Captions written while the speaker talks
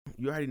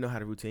You already know how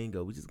the routine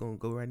go. We just gonna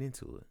go right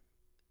into it.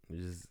 We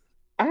just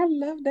I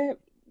love that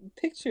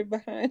picture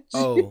behind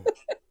you.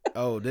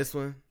 oh this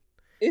one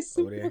It's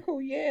over super there.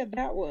 cool. Yeah,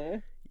 that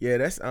one. Yeah,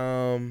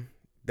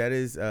 that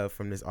is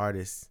from this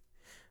artist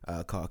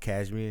called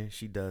Cashmere.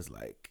 She does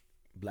like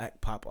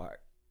black pop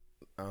art.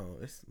 Oh,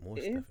 there's more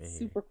stuff in It's here.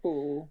 super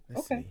cool.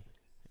 Let's Okay. see.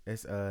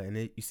 It's and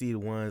you see the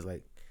ones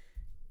like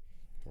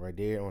right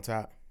there on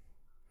top,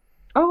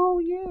 Oh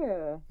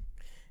yeah,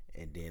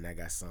 and then I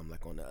got some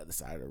like on the other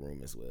side of the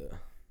room as well.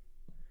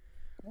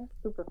 that's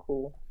super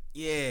cool.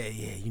 Yeah,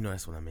 yeah, you know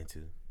that's what I'm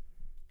into.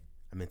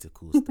 I'm into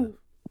cool stuff.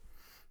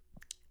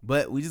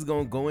 But we just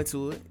gonna go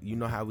into it. You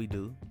know how we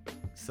do.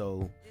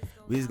 So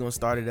we just gonna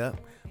start it up.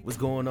 What's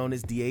going on?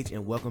 It's DH,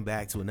 and welcome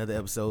back to another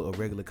episode of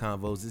Regular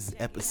Convos. This is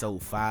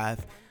episode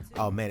 5.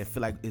 Oh man, I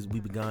feel like we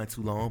been gone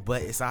too long,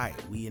 but it's alright.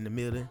 We in the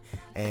middle,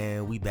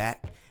 and we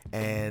back.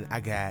 And I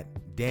got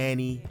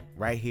Danny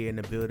right here in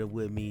the building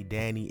with me.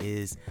 Danny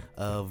is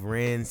of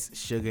Ren's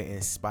Sugar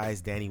and Spice.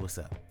 Danny, what's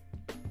up?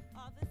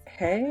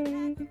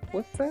 Hey,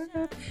 what's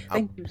up?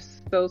 I'm, Thank you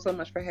so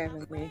much for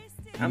having me.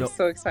 you I'm know,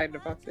 so excited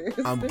about this.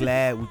 I'm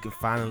glad we can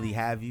finally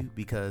have you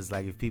because,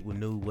 like, if people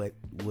knew what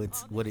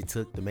it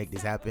took to make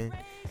this happen,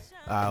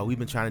 we've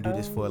been trying to do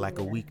this for Oh like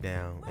a yeah. week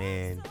now,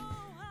 and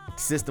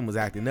system was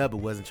acting up. It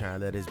wasn't trying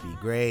to let us be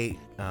great,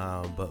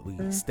 but we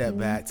stepped hmm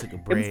back, took a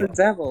It was break. the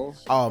devil.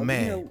 Oh You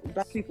man, know,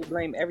 black people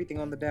blame everything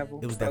on the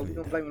devil, it was so we're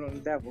definitely gonna the blame devil. it on the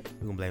devil.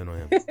 We're gonna blame it on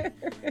him.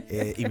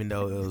 Even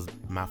though it was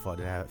my fault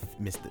that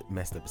I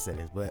messed up the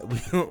settings, but we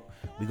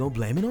gonna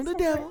blame it on It's the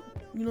okay. devil.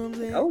 You know what I'm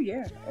saying? Oh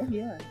yeah. Oh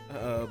yeah.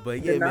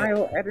 But yeah, man.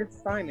 Denial at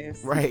its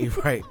finest. Right,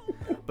 right.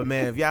 But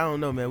man, if y'all don't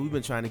know, man, we've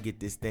been trying to get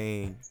this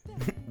thing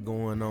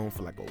going on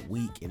for like a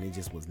week, and it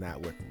just was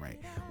not working right.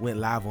 Went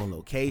live on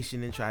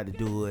location and tried to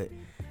do it,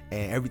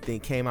 and everything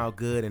came out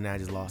good, and I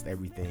just lost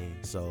everything.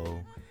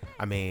 So,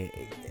 I mean,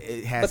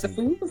 it had But the some.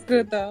 food was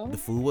good The though.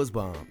 food was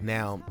bomb.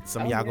 Now,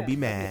 some of Oh y'all gonna yeah. be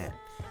Oh mad,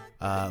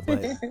 yeah.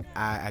 but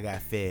I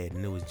got fed,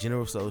 and it was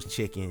General Tso's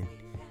chicken.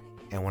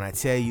 And when I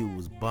tell you it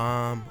was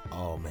bomb,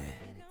 oh man,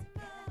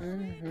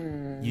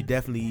 you hmm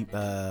definitely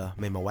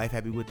made my wife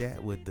happy with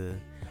that, with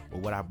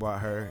what I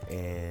brought her,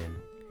 and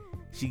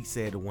she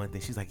said the one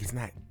thing. She's like, it's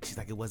not. She's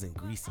like, it wasn't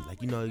greasy.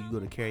 Like, you know, you go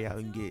to carry out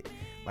and get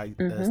like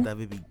hmm stuff,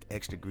 it be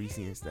extra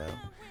greasy and stuff.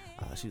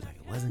 She was like,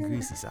 it wasn't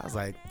greasy. So I was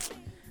like,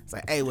 it's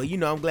like, hey, well, you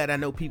know, I'm glad I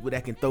know people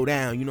that can throw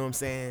down. You know what I'm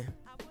saying?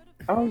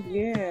 Oh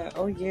yeah,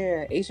 oh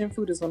yeah. Asian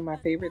food is one of my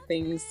favorite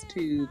things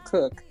to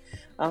cook,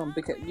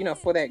 because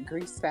for that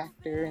grease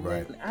factor, and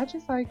Right. then I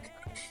just like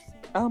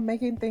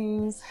making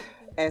things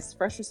as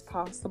fresh as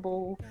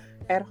possible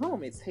at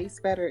home. It tastes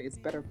better. It's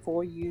better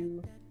for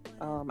you.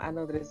 I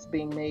know that it's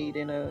being made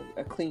in a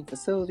clean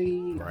facility.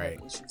 You don't have Right.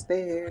 any issues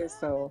there.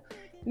 So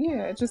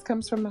yeah, it just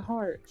comes from the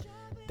heart.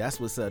 That's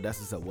what's up. That's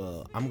what's up.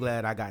 Well, I'm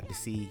glad I got to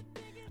see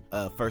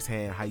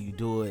firsthand how you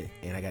do it,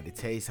 and I got to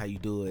taste how you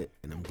do it,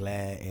 and I'm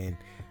glad. And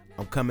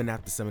I'm coming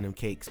after some of them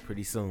cakes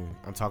pretty soon.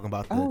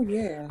 Oh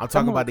yeah, I'm come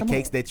talking on, about the come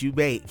cakes on. that you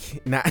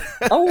bake, not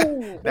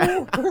Oh, not-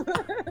 oh,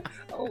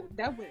 oh,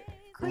 that went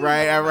clean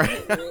right, over all my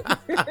right. head.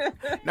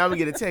 Now we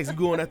get a text. You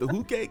going after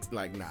who cakes?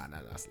 Like, nah.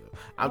 Slow.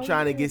 I'm Oh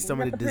trying to yeah, get we some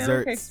of got the the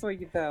pound cakes desserts. for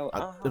you though.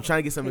 I'm trying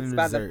to get some of Cakes the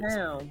by the desserts.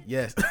 pound.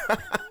 Yes.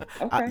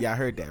 Okay. Yeah, I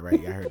heard that.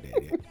 Right, I heard that.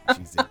 Yeah.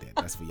 She said that.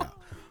 That's for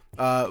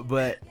y'all.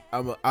 But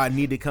I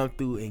need to come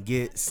through and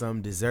get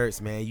some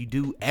desserts, man. You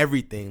do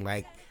everything.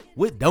 Like,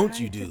 what don't I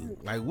you do? do.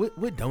 Like,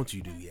 what don't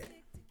you do yet?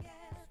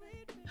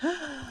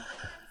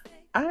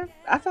 I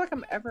feel like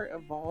I'm ever Uh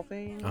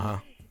evolving. huh.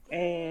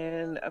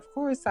 And of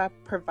course, I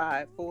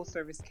provide full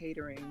service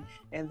catering,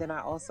 and then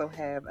I also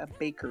have a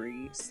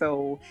bakery.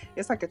 So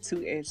it's like a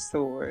two-edged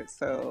sword.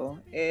 So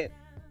it's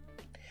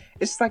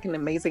just like an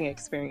amazing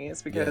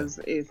experience Yeah. because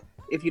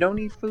if you don't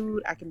need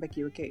food, I can bake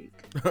you a cake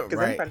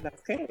because Right. everybody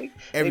loves cake.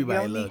 If you Everybody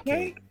don't love need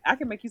cake. cake, I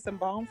can make you some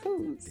bomb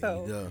food. There you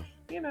So go.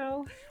 you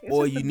know, it's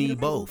Or just a you need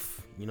beautiful.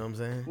 both. You know what I'm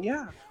saying?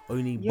 Yeah, Or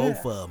you need both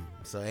yeah. of them.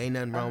 So ain't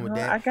nothing wrong with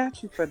I that.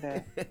 got you for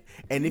that.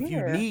 And Yeah. if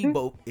you need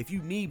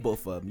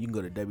both of them, you can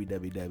go to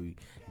www.rens.com.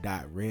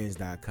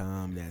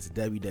 That's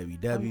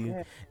Oh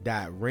yeah.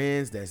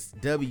 www.rens. That's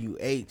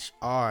WHRENS.com.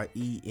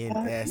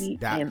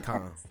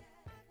 RENS.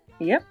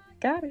 Yep,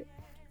 got it.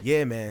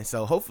 Yeah, man.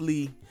 So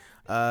hopefully,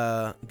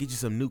 get you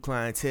some new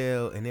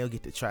clientele, and they'll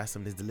get to try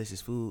some of this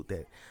delicious food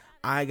that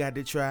I got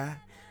to try.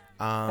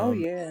 Oh Um,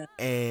 yeah.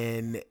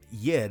 and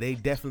yeah, they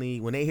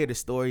definitely, when they hear the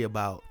story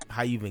about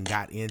how you even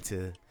got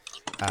into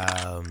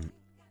um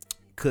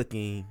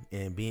cooking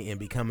and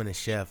becoming a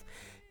chef,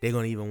 they're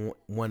gonna even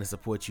want to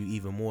support you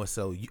even more.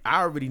 So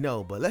I already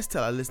know, but let's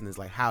tell our listeners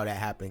like how that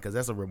happened, because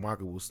that's a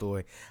remarkable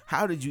story.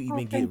 How did you Oh,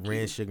 even get thank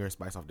Ren you. Sugar and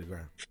Spice off the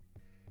ground?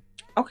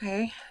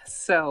 Okay,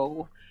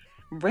 so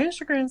Brand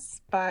Sugar and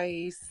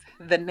Spice,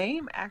 the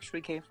name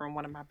actually came from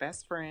one of my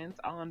best friends,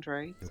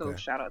 Andre. So Okay.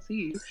 shout out to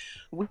you.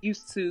 We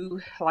used to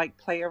like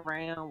play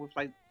around with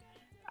like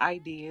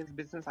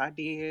business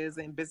ideas,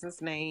 and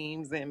business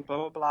names, and blah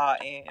blah blah.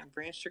 And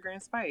Brand Sugar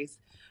and Spice,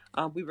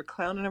 we were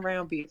clowning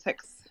around via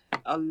text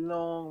a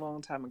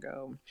long time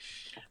ago.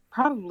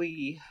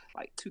 probably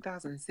like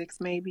 2006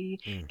 maybe,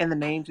 Mm. and the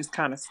name just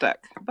kind of stuck.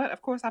 But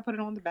of course, I put it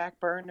on the back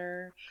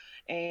burner,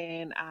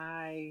 and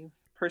I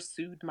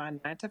pursued my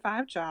 9 to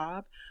 5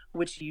 job,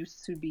 which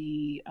used to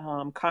be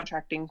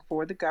contracting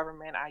for the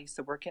government. I used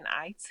to work in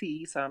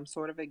IT, so I'm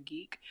sort of a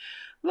geek,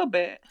 a little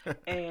bit,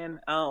 and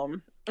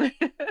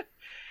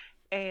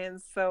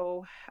and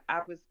so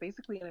I was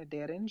basically in a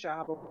dead end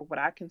job, or what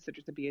I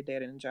consider to be a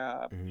dead end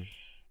job, Hmm.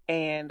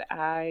 and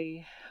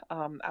I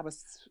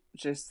was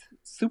just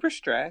super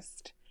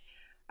stressed.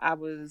 I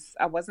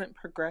wasn't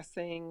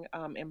progressing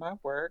in my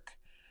work.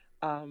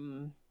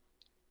 Um,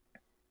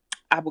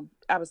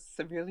 I was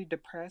severely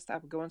depressed. I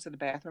would go into the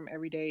bathroom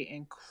every day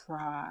and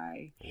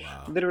cry,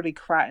 Wow. literally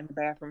cry in the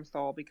bathroom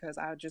stall because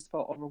I just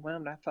felt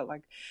overwhelmed. I felt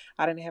like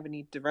I didn't have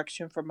any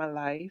direction for my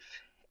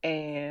life,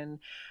 and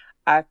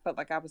I felt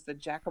like I was the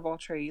jack of all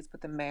trades,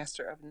 but the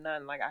master of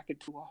none. Like I could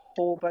do a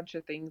whole bunch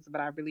of things, but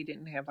I really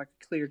didn't have like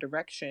a clear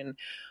direction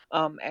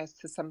as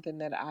to something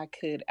that I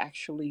could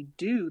actually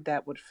do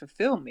that would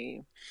fulfill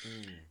me.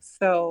 Mm.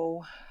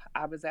 So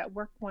I was at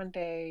work one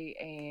day,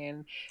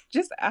 and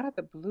just out of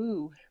the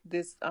blue,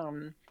 this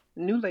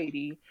new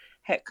lady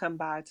had come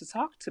by to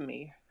talk to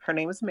me. Her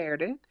name was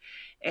Meredith,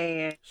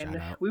 Shout and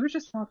out. we were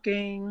just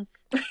talking.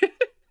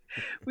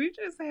 We were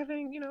just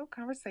having,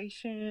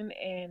 conversation,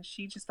 and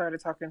she just started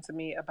talking to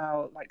me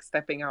about like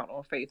stepping out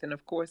on faith. And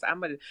of course,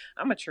 I'm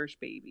a church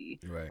baby.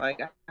 Right.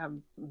 Like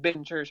I've been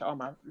in church all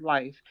my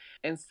life,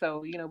 and so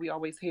we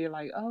always hear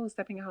like, oh,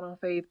 stepping out on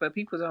faith, but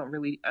people don't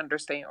really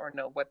understand or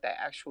know what that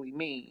actually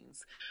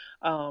means.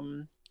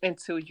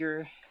 Until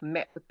you're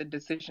met with the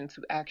decision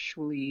to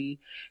actually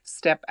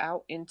step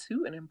out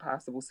into an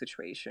impossible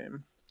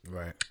situation.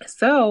 Right.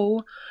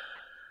 So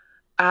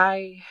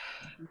I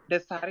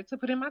decided to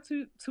put in my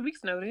two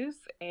weeks notice,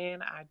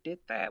 and I did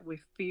that with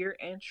fear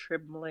and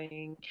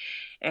trembling,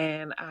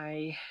 and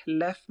I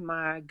left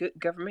my good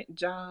government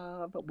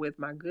job with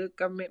my good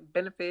government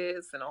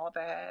benefits and all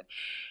that,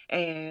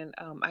 and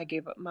I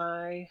gave up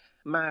my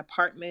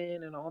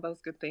apartment and all those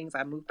good things.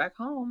 I moved back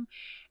home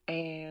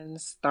and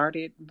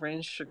started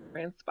Ren Sugar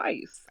and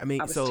Spice. I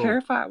mean, I was so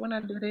terrified when I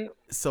did it.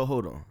 so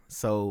hold on.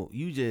 So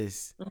you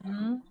just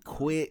Hmm.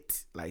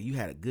 quit? Like you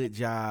had a good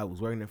job,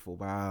 was working there for a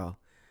while.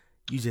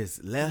 You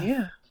just left?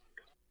 Yeah,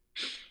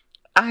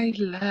 I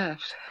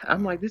left.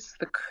 I'm Wow. like, this is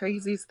the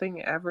craziest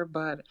thing ever,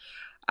 but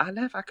I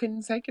left. I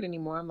couldn't take it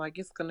anymore. I'm like,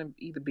 it's gonna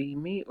either be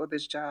me or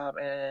this job,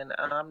 and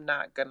I'm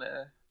not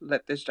gonna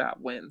let this job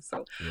win.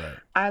 So Right.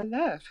 I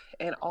left,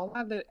 and all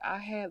I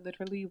had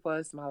literally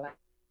was my last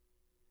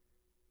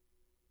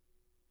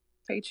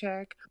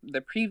paycheck, the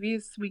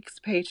previous week's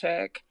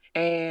paycheck,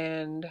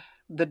 and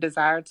the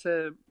desire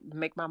to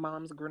make my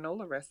mom's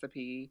granola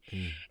recipe.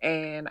 Mm.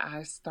 And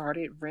I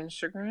started Ren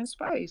Sugar and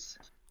Spice.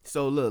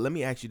 So look, let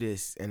me ask you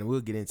this, and we'll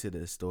get into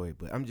the story.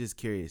 But I'm just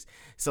curious.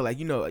 So like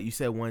you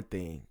said one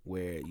thing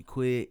where you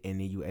quit and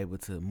then you were able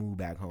to move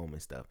back home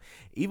and stuff.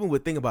 Even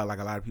with think about like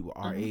a lot of people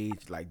our Hmm.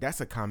 age, like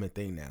that's a common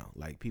thing now.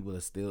 Like people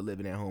are still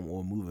living at home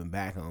or moving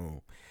back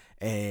home.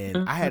 And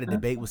I had a Hmm.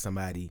 debate with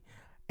somebody,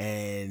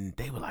 and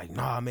they were like,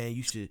 "Nah, man,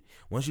 you should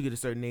once you get a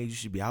certain age, you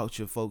should be out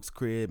your folks'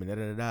 crib and da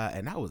da da."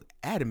 And I was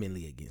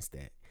adamantly against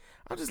that.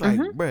 I'm just like,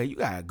 Hmm. bro, you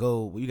gotta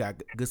go where you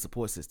got good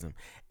support system.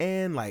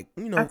 And like,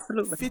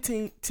 Absolutely.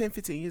 15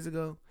 years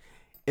ago,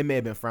 it may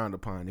have been frowned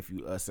upon if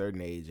you a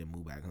certain age and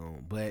move back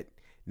home. But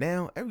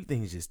now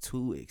everything is just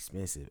too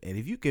expensive. And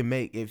if you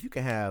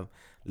can have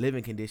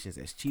living conditions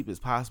as cheap as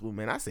possible,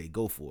 man, I say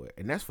go for it.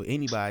 And that's for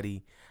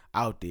anybody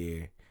out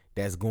there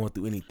that's going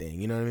through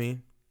anything. You know what I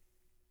mean?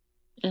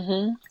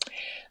 Hmm.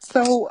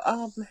 So,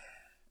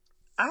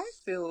 I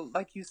feel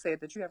like you said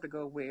that you have to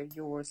go where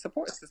your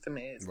support system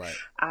is. Right.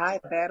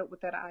 I battled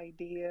with that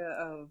idea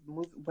of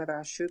whether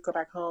I should go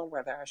back home,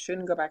 whether I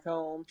shouldn't go back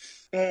home.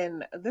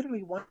 And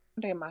literally one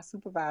day, my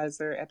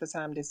supervisor at the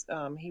time,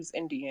 he's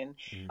Indian,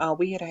 Mm.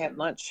 we had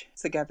lunch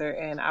together,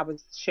 and I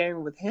was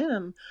sharing with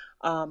him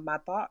my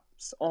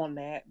thoughts on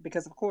that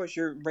because, of course,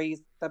 you're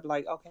raised up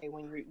like, okay,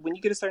 when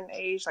you get a certain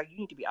age, like you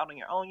need to be out on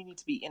your own, you need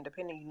to be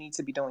independent, you need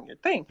to be doing your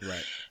thing.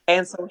 Right.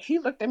 And so he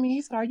looked at me,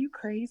 he said, "Are you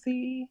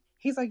crazy?"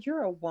 He's like,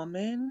 "You're a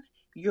woman.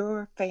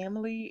 Your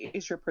family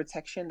is your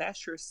protection.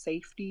 That's your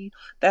safety.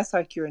 That's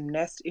like your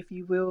nest, if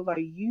you will. Like,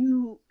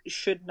 you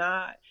should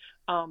not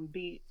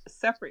be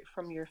separate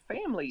from your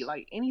family.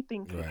 Like,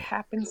 anything could Right.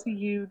 happen to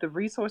you. The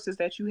resources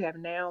that you have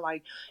now,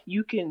 like,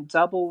 you can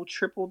double,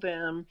 triple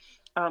them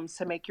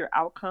to make your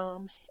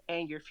outcome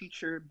and your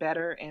future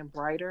better and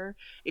brighter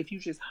if you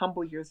just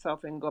humble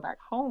yourself and go back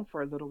home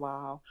for a little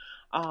while."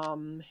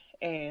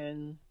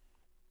 And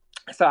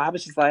so I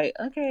was just like,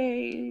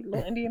 okay,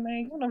 little Indian man,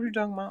 you don't know what you're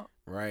talking about.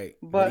 Right.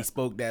 But he But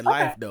spoke that okay.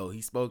 life though.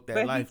 He spoke that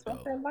But he life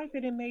spoke though. that life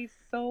and it made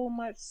so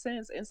much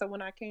sense. And so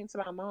when I came to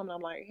my mom,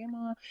 I'm like, hey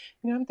mom,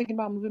 I'm thinking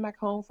about moving back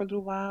home for a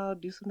little while,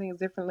 do some things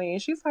differently.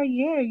 And she's like,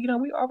 yeah,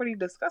 we already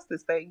discussed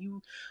this that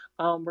you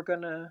were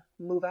gonna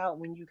move out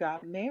when you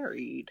got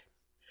married.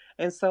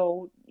 And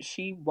so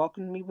she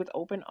welcomed me with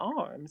open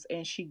arms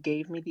and she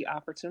gave me the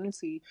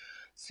opportunity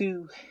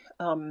to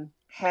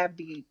have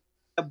the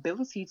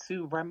ability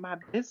to run my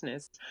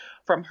business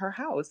from her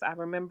house. I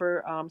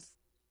remember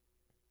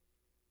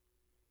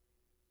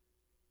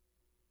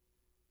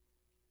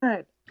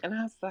and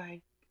I was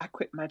like, I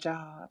quit my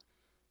job.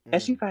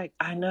 And Mm. she's like,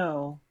 I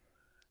know.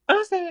 And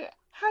I said,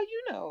 how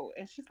you know?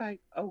 And she's like,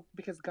 oh,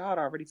 because God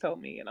already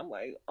told me. And I'm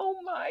like, oh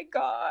my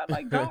God,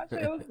 like God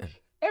tells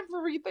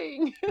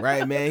everything.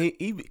 Right, man.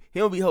 He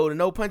don't be holding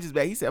no punches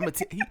back. He said,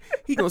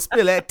 he gonna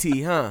spill that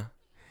tea, huh?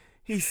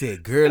 He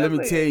said, "Girl, let me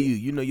tell Listen, you,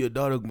 you know your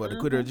daughter about to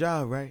quit her mm-hmm,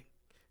 job, right?"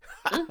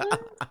 mm-hmm.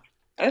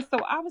 And so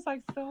I was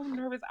like so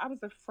nervous. I was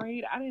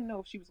afraid. I didn't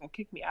know if she was gonna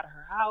kick me out of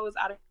her house.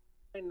 I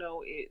didn't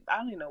know it.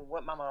 I didn't know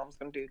what my mom was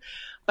gonna do.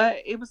 But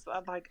it was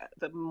like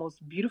the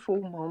most beautiful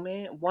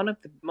moment. One of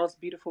the most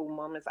beautiful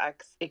moments I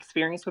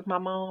experienced with my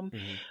mom,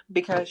 Hmm.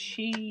 because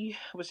she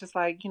was just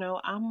like,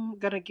 I'm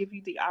gonna give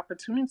you the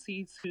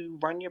opportunity to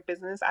run your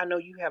business. I know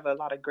you have a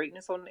lot of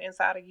greatness on the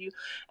inside of you,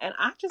 and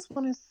I just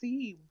want to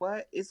see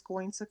what is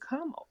going to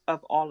come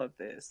of all of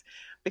this,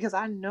 because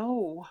I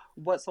know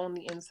what's on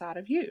the inside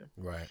of you.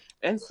 Right,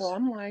 And so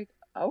I'm like,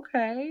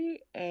 okay.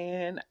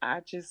 And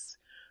I just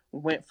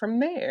went from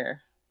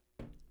there.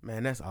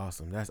 man. That's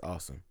awesome. That's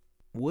awesome.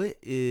 What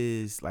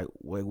is like?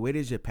 Where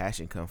does your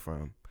passion come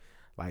from?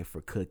 Like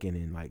for cooking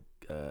and like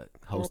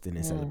hosting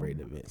and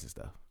celebrating Mm. events and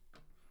stuff.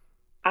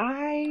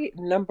 I,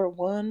 number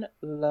one,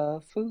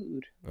 love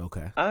food.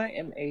 Okay. I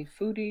am a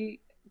foodie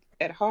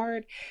at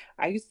heart.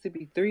 I used to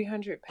be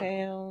 300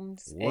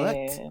 pounds, What?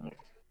 and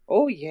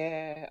oh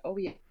yeah, oh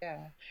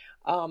yeah.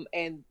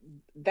 And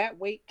that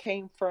weight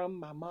came from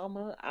my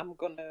mama. I'm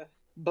gonna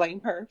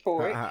blame her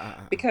for it,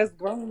 because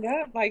growing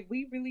up, like,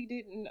 we really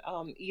didn't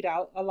eat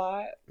out a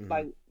lot. Mm-hmm.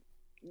 Like,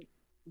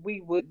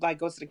 we would like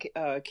go to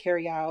the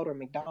carry out or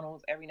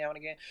McDonald's every now and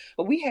again,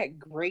 but we had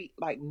great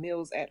like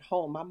meals at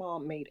home. My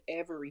mom made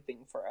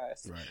everything for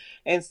us, Right.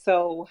 and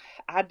so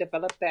I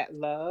developed that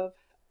love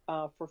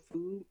for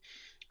food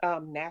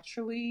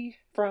naturally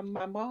from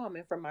my mom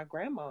and from my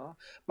grandma.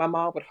 My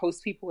mom would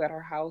host people at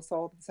her house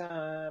all the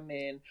time,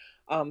 and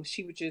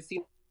she would just,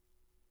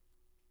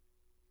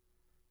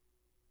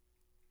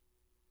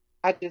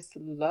 I just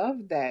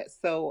love that.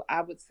 So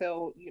I would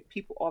tell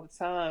people all the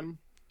time,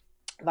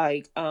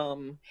 like,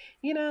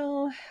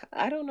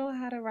 I don't know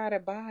how to ride a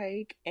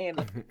bike, and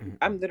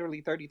I'm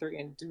literally 33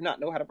 and do not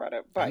know how to ride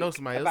a I know bike,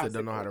 somebody a else that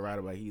don't know how bicycle. to ride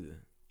a bike either.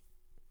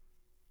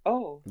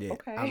 Oh, Yeah,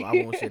 I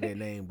won't share okay. their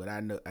name, but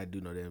I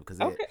do know them because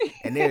Okay.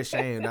 they're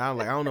ashamed. I'm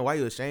like, I don't know why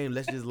you're ashamed.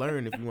 Let's just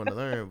learn if you want to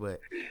learn,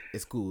 but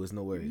it's cool. It's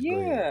no worries. Go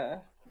ahead. Yeah.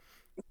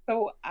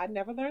 So I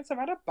never learned to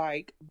ride a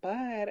bike,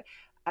 but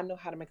I know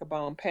how to make a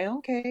bomb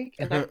pound cake,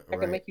 and I can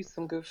Right. make you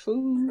some good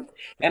food,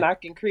 and I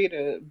can create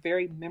a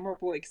very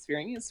memorable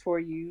experience for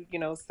you,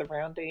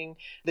 surrounding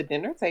the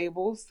dinner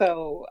table.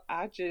 So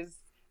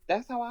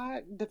that's how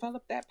I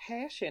developed that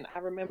passion. I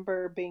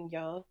remember being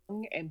young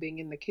and being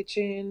in the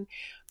kitchen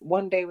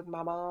one day with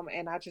my mom,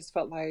 and I just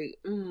felt like,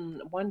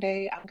 one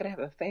day I'm gonna have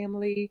a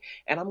family,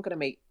 and I'm gonna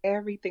make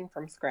everything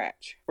from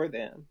scratch for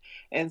them.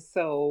 And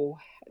so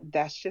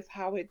that's just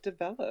how it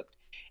developed.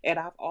 And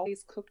I've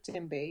always cooked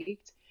and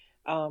baked.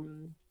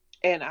 Um,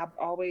 and I've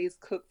always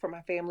cooked for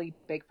my family,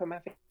 baked for my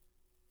family.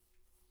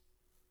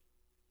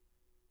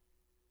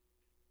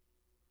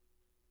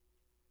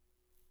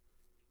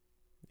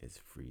 It's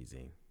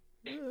freezing.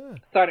 Yeah.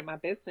 Started my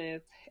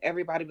business.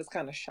 Everybody was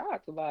kind of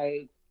shocked.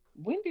 Like,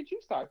 when did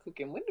you start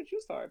cooking? When did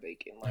you start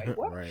baking? Like,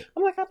 what? Right.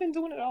 I'm like, I've been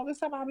doing it all this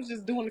time. I was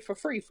just doing it for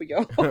free for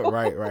y'all.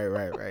 Right. Right.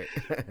 Right. Right.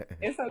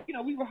 And so,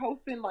 we were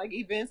hosting like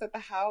events at the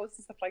house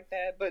and stuff like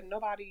that, but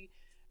nobody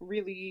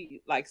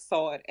really like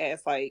saw it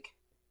as like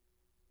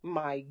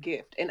my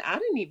gift. And I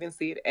didn't even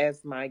see it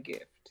as my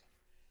gift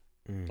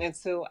Mm.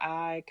 until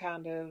I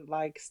kind of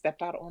like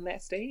stepped out on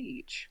that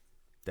stage.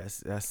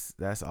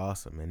 That's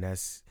awesome,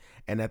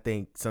 and I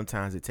think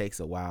sometimes it takes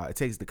a while. It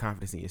takes the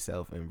confidence in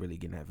yourself and really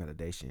getting that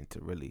validation to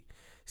really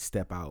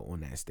step out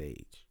on that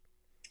stage.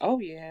 Oh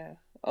yeah.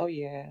 Oh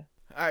yeah.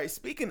 All right,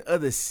 speaking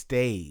of the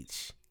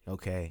stage,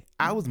 okay,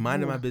 I was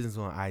minding my Mhm. business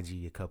on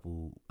IG a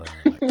couple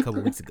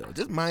weeks ago,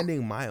 just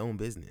minding my own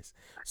business,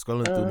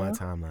 scrolling through my uh,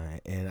 timeline,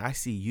 and I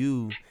see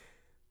you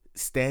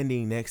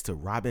standing next to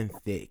Robin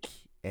Thicke,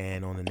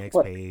 and on the next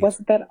what page,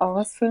 wasn't that it,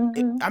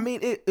 awesome? I mean,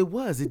 it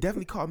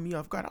definitely caught me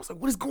off guard. I was like,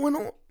 what is going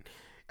on?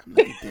 I'm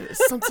like, there's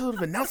some sort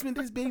of announcement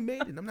that's being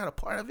made, and I'm not a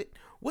part of it.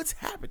 What's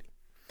happening?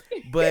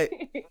 But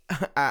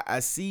I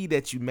see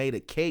that you made a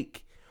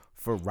cake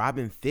for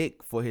Robin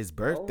Thicke for his Oh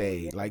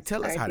birthday. Like, yes,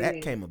 tell us I how that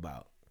did. came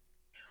about.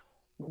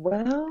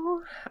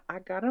 Well, I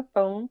got a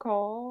phone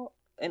call,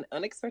 an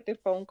unexpected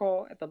phone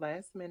call at the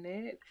last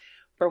minute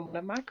from one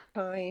of my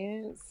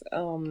clients.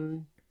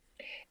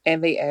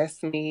 And they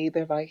asked me,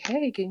 they're like,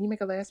 "Hey, can you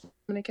make a last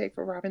minute cake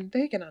for Robin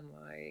Thicke?" And I'm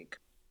like,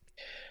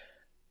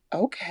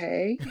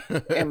 "Okay."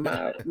 And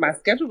my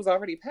schedule was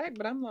already packed,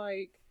 but I'm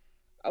like,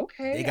 They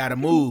 "Okay, I gotta can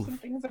move move. some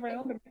things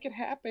around to make it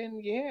happen."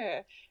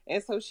 Yeah.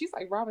 And so she's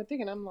like, "Robin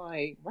Thicke," and I'm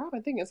like,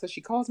 "Robin Thicke." And so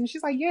she calls me.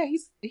 She's like, "Yeah,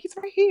 he's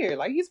right here.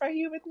 Like, he's right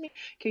here with me.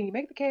 Can you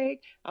make the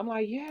cake?" I'm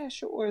like, "Yeah,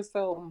 sure."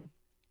 So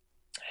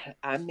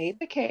I made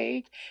the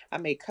cake. I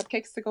made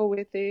cupcakes to go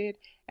with it,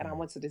 and I Mm,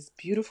 went to this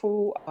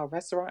beautiful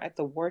restaurant at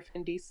the Wharf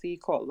in DC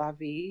called La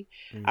Vie.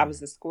 I mm.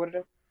 was escorted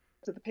up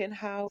to the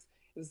penthouse.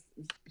 It was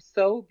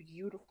so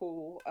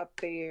beautiful up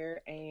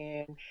there,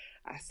 and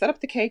I set up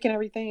the cake and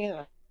everything. And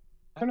I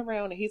turn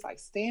around, and he's like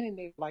standing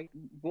there, like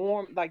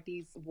warm, like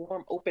these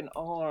warm, open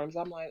arms.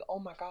 I'm like, oh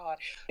my God.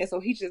 And so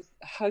he just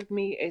hugged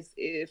me as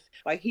if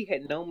like he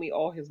had known me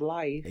all his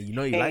life. And you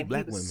know you like And he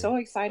black was women. so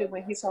excited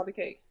when he saw the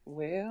cake.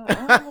 Well, I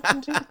don't have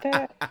nothing to do with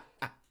that.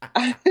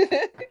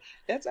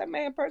 That's that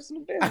man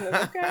personal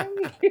business,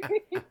 okay?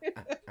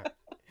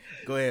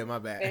 Go ahead, my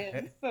bad.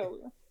 And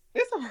so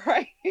it's all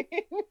right.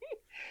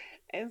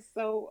 And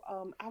so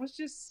I was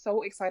just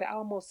so excited. I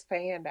almost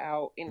fanned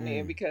out in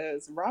there Mm.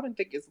 because Robin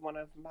Thicke is one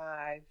of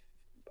my,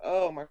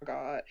 oh my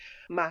God,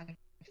 my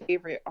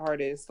favorite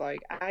artists.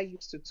 Like I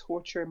used to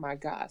torture my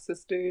god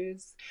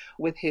sisters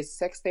with his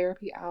Sex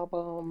Therapy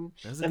album,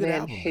 That's a and good then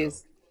album though.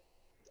 his,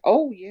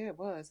 oh yeah, it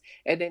was.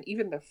 And then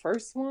even the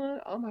first one,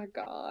 oh my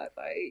God,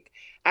 like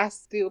I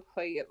still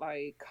play it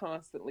like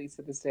constantly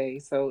to this day.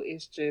 So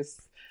it's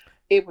just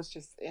it was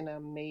just an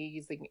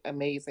amazing,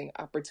 amazing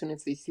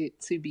opportunity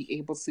to be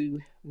able to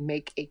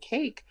make a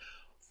cake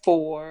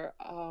for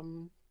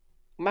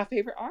my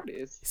favorite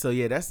artist. So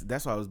yeah, that's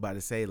what I was about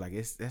to say. Like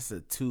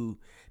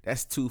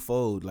that's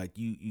twofold. Like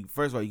you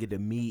first of all you get to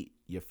meet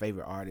your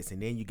favorite artist,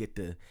 and then you get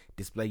to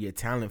display your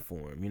talent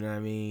for him. You know what I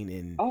mean?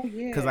 And Oh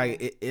cause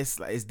like yeah. it's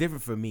like it's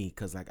different for me,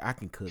 cause like I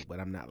can cook, but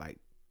I'm not like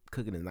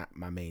cooking is not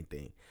my main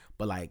thing.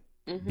 But like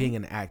Mhm. being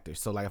an actor,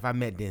 so like if I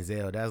met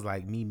Denzel, that's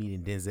like me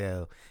meeting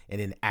Denzel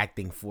and then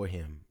acting for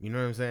him. You know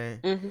what I'm saying?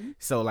 Mhm.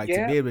 So like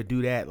to be Yep. able to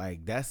do that,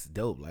 like that's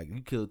dope. Like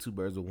you killed two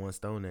birds with one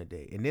stone that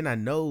day. And then I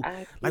know,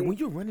 I like when did.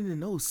 you're running in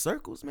those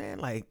circles, man,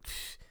 like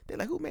they're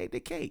like, who made the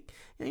cake?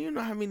 And you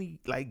know how many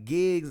like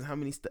gigs, how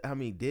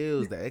many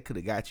deals that it could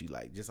have got you,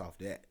 like just off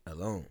that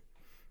alone.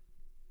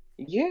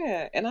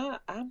 Yeah, and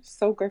I'm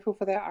so grateful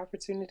for that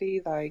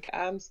opportunity. Like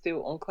I'm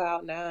still on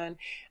cloud nine.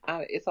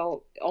 It's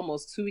all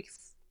almost 2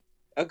 weeks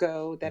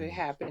ago that it Mm.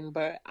 happened,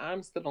 but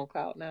I'm still on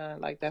cloud nine.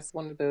 Like that's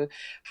one of the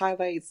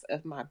highlights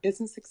of my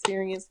business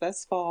experience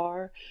thus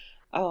far.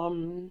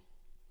 Um,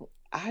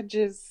 I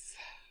just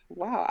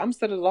wow, I'm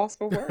still at a loss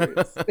for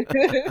words.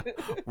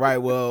 Right.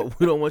 Well,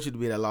 we don't want you to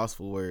be at a loss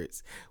for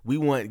words. We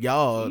want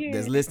y'all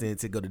that's Yeah. listening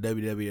to go to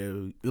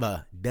www.rens.com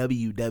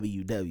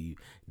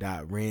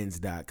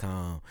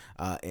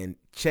and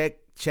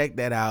check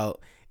that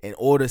out and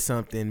order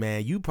something,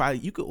 man. You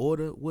could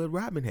order what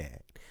Robin had.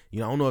 You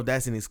know, I don't know if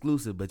that's an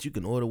exclusive, but you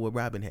can order what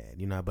Robin had,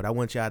 you know, but I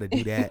want y'all to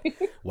do that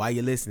while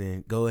you're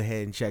listening. Go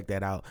ahead and check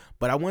that out.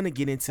 But I want to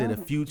get into the Oh,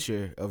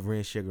 future of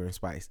Ren Sugar and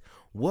Spice.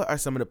 What are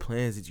some of the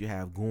plans that you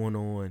have going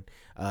on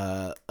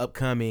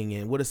upcoming,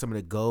 and what are some of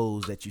the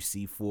goals that you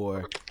see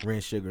for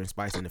Ren Sugar and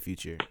Spice in the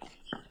future?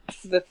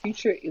 the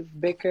future is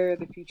bigger.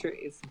 The future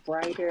is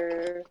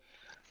brighter.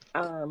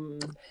 Um,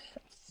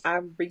 I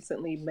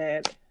recently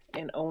met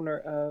an owner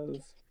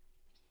of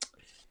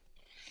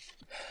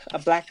a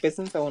black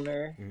business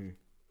owner Mm,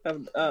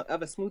 of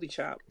a smoothie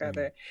shop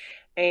rather,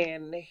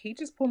 and he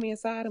just pulled me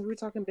aside and we were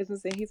talking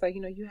business, and he's like,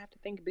 you know, you have to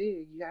think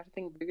big, you have to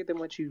think bigger than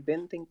what you've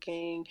been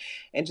thinking,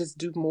 and just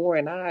do more.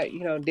 And I,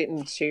 you know,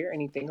 didn't share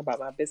anything about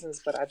my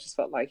business, but I just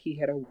felt like he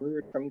had a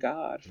word from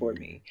God for mm.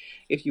 me,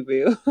 if you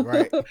will.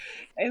 Right.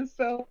 And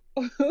so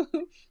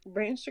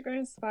Brand Sugar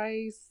and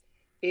Spice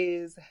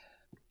is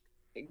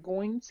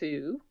going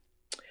to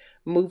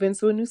move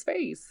into a new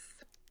space.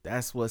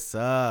 That's what's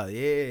up.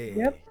 Yeah.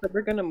 Yep, so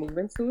we're gonna move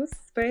into a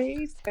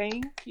space.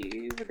 Thank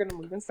you. We're gonna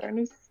move into our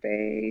new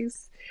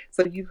space.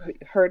 So you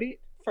heard it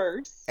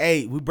first.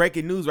 Hey, we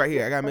breaking news right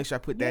here. Yeah, I gotta make sure I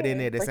put that in yeah,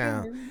 there. That breaking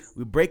sound. news.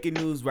 We breaking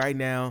news right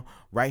now,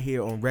 right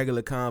here on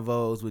Regular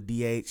Convos with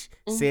DH.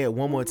 Say it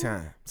one more Mhm.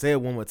 time. Say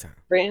it one more time.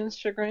 Brand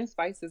Sugar and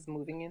Spice is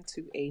moving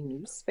into a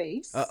new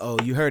space.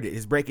 You heard it.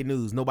 It's breaking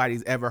news.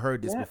 Nobody's ever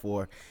heard this Yep.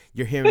 before.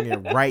 You're hearing it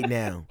right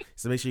now.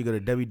 So make sure you go to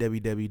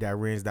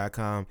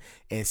www.rens.com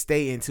and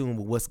stay in tune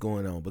with what's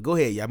going on. But go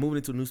ahead, y'all moving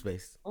into a new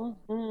space.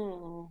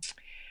 hmm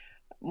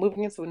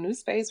Moving into a new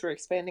space, we're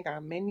expanding our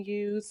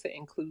menus to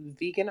include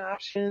vegan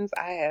options.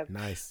 I have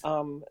Nice.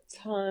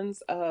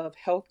 tons of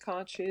health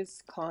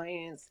conscious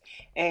clients,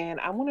 and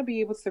I want to be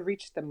able to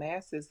reach the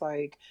masses.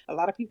 Like a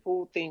lot of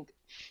people think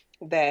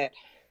that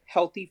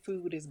healthy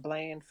food is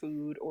bland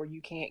food, or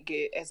you can't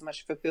get as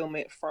much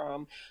fulfillment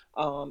from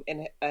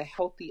a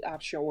healthy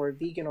option or a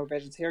vegan or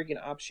vegetarian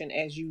option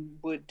as you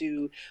would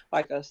do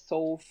like a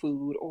soul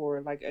food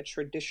or like a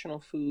traditional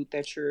food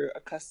that you're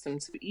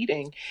accustomed to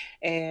eating.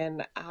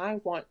 And I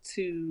want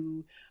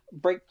to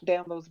break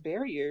down those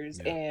barriers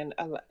Yeah.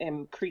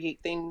 and create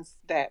things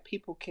that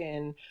people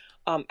can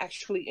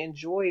actually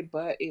enjoy,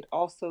 but it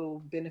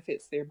also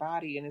benefits their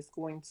body, and it's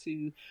going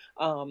to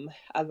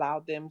allow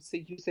them to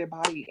use their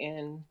body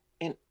in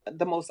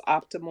the most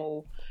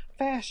optimal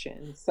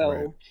fashion. Right.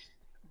 So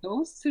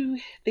those two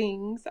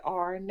things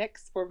are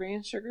next for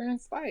Rand Sugar and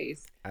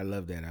Spice. I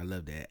love that. I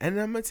love that. And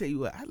I'm gonna tell you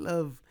what, I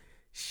love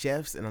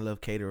chefs and I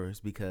love caterers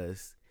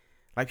because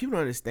like people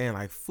don't understand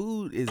like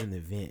food is an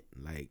event.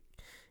 Like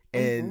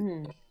and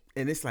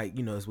Mm-hmm. it's like,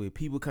 it's where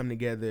people come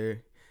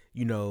together.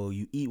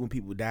 You eat when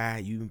people die.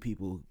 You eat when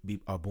people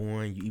are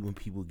born. You eat when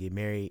people get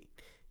married.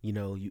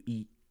 You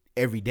eat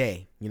every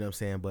day. You know what I'm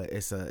saying? But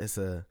it's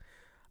a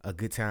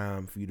good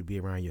time for you to be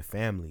around your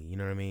family. You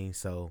know what I mean?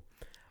 So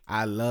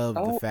I love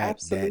the Oh,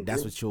 fact that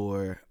that's absolutely. what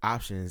your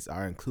options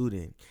are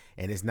including,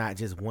 and it's not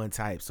just one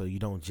type. So you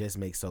don't just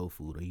make soul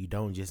food, or you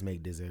don't just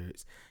make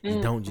desserts. You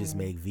don't just Mm-mm.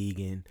 make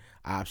vegan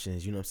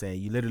options. You know what I'm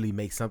saying? You literally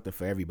make something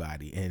for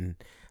everybody, and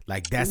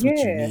like that's what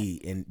you Yeah.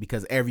 need, and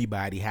because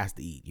everybody has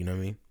to eat. You know what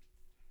I mean?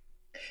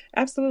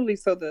 Absolutely.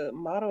 So the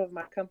motto of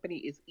my company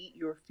is eat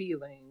your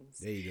feelings.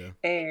 There you go.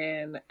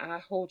 And I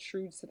hold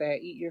true to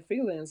that, eat your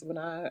feelings. When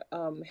I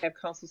have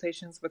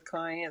consultations with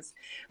clients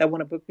that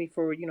want to book me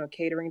for,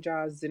 catering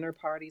jobs, dinner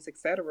parties,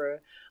 etc.,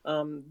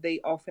 they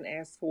often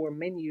ask for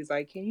menus.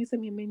 Like, can you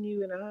send me a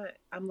menu? And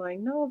I'm like,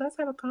 no, let's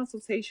have a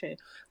consultation.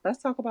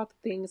 Let's talk about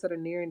the things that are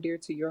near and dear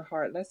to your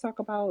heart. Let's talk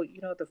about,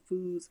 the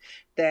foods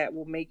that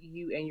will make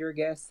you and your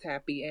guests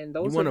happy. And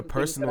You those are want a the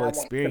things that personal I want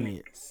to make.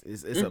 experience.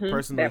 It's a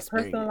personal That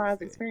experience.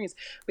 personalized experience,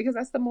 because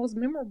that's the most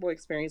memorable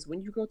experience.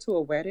 When you go to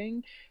a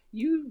wedding,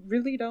 you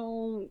really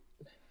don't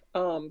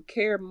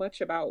care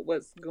much about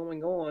what's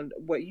going on.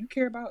 What you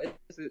care about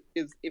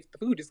is if the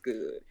food is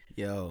good.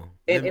 Yo,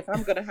 And if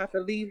I'm gonna have to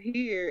leave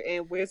here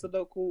and where's the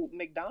local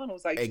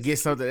McDonald's, like, and just get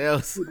something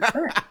else. food is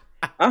trash.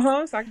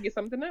 Uh-huh. So I can get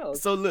something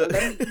else. So But look,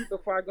 let me eat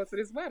before I go to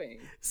this wedding.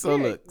 so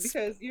Yeah, look.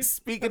 because you're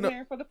Speaking of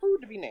preparing for the food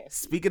to be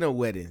nasty. speaking of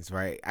weddings,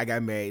 right? I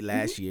got married Hmm.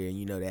 last year, and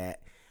you know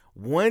that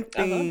one That's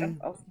thing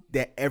awesome.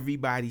 that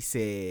everybody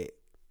said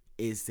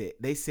is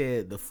that they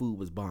said the food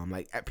was bomb.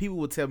 Like people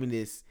would tell me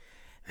this,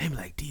 they be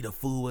like, "D, the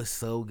food was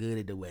so good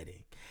at the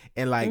wedding,"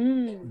 and like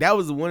Mm. that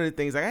was one of the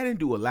things. Like I didn't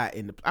do a lot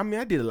in the. I mean,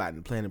 I did a lot in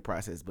the planning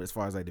process, but as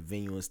far as like the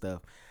venue and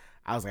stuff,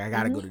 I was like, I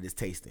gotta Hmm. go to this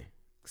tasting.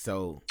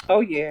 So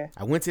Oh yeah.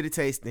 I went to the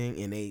tasting,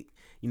 and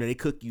they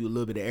cook you a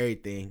little bit of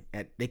everything.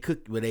 They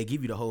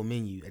give you the whole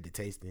menu at the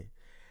tasting,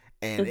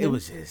 and it Hmm.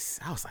 was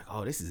just, I was like,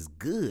 oh, this is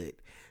good.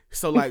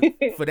 So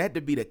like for that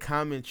to be the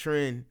common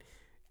trend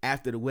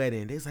after the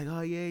wedding, they was like,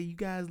 oh yeah, you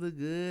guys look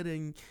good,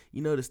 and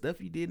the stuff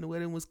you did in the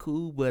wedding was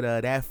cool, but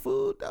that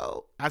food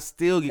though, I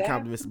still get That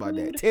compliments about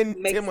that. food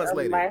 10 makes months a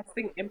later.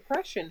 lasting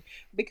impression,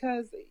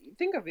 because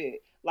think of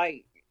it,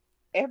 like,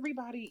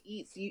 everybody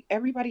eats,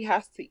 everybody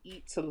has to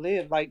eat to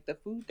live. Like, the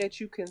food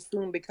that you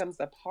consume becomes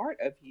a part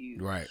of you,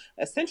 Right.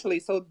 essentially.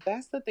 So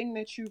that's the thing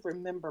that you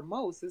remember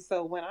most. And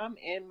so when I'm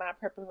in my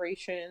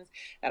preparations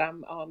and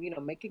I'm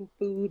making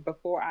food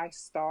before I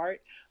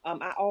start,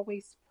 I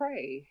always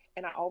pray.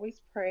 And I always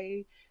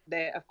pray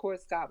that, of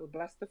course, God would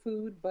bless the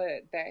food,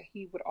 but that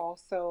he would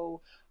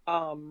also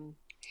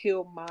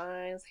heal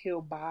minds,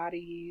 heal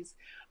bodies,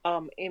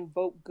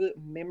 invoke good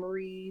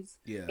memories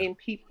Yeah. in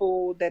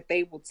people, that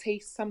they will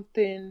taste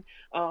something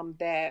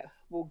that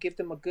will give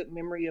them a good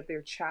memory of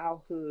their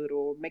childhood,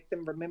 or make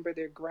them remember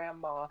their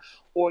grandma,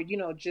 or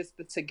just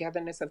the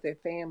togetherness of their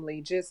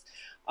family. Just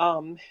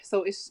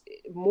so it's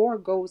more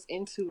goes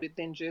into it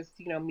than just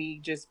me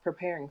just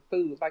preparing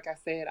food. Like I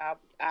said,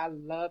 I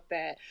love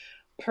that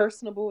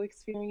personable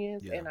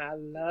experience, Yeah. and I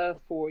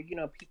love for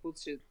people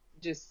to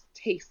just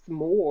taste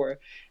more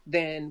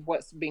than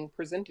what's being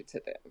presented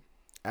to them.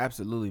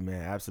 Absolutely,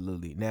 man.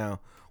 Absolutely. Now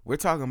we're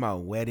talking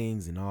about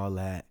weddings and all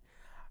that.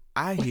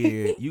 I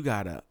hear you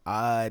got a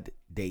odd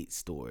date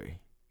story.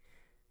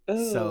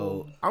 Oh,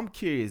 So I'm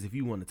curious if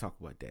you want to talk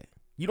about that.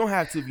 You don't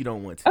have to if you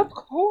don't want of to.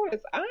 course,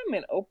 I'm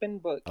an open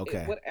book.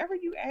 Okay. Whatever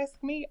you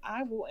ask me,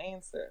 I will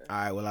answer. All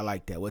right. Well, I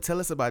like that. Well, tell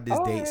us about this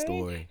All date right.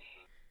 story.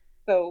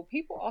 So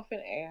people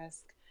often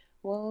ask,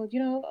 well,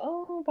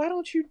 oh, why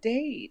don't you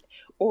date?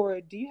 Or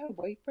do you have a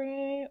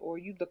boyfriend? Or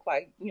you look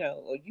like,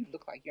 or you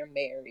look like you're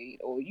married?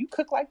 Or you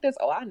cook like this?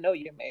 Oh, I know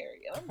you're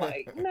married. And I'm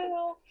like,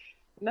 no,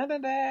 none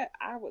of that.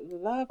 I would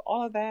love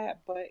all of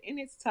that, but in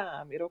its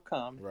time, it'll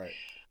come. Right.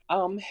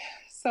 Um,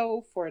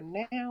 so for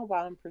now,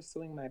 while I'm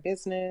pursuing my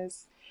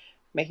business,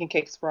 making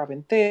cakes for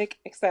Robin Thicke,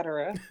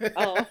 etc.,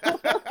 um,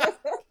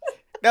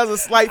 That was a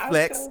slight I've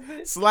flex.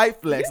 chosen, Slight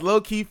yeah. flex.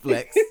 Low key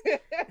flex.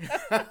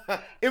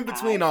 In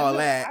between I all look.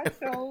 that.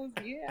 I chose.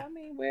 Yeah, I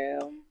mean,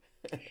 well,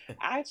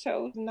 I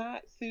chose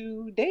not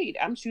to date.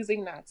 I'm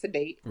choosing not to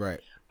date. Right.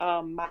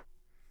 My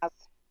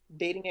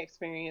dating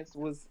experience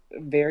was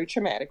very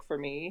traumatic for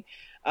me.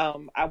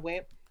 I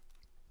went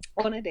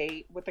on a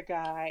date with a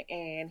guy,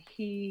 and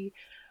he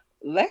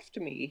left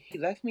me. He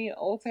left me in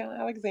Old Town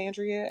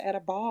Alexandria at a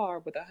bar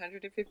with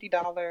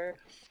 $150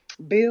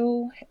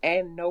 bill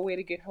and no way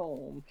to get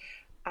home.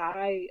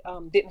 I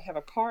didn't have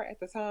a car at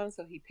the time,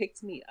 so he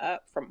picked me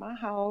up from my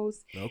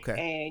house,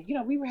 Okay.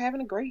 and we were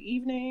having a great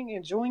evening,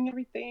 enjoying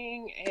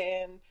everything.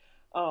 And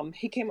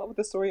he came up with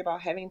a story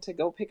about having to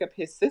go pick up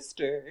his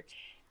sister,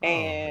 Oh,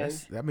 and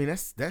that's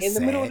in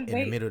the middle of sad the in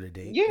the date, middle of the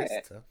date. That's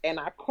yeah. tough. And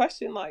I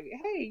questioned, like,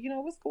 hey,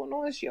 what's going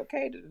on? Is she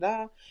okay? Da, da,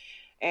 da.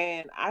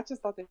 And I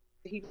just thought that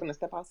he was going to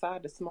step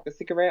outside to smoke a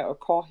cigarette or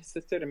call his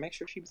sister to make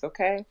sure she was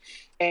okay.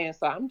 And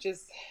so I'm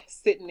just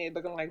sitting there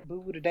looking like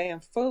Boo the damn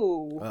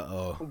fool,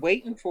 Uh-oh.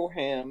 waiting for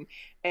him.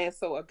 And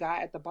so a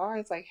guy at the bar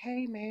is like,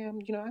 "Hey, ma'am,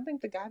 I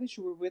think the guy that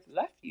you were with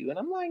left you." And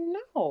I'm like,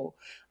 "No,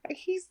 like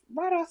he's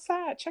right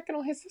outside checking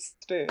on his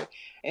sister."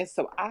 And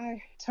so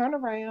I turn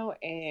around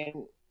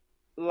and,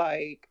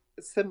 like,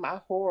 to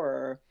my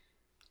horror,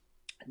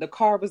 the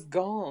car was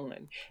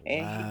gone,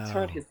 and he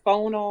turned Wow. his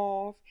phone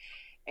off,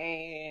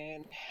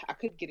 and I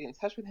couldn't get in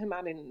touch with him.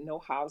 I didn't know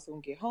how I was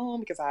going to get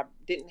home because I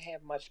didn't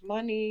have much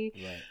money.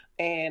 Right.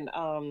 And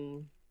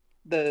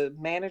the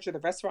manager, the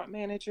restaurant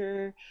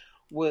manager,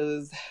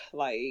 was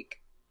like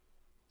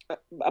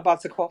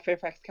about to call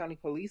Fairfax County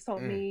Police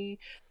on Mm. me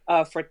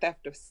for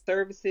theft of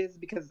services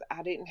because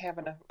I didn't have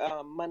enough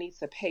money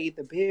to pay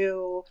the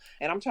bill.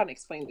 And I'm trying to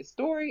explain the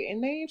story,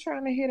 and they ain't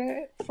trying to hear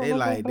that They from a little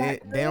like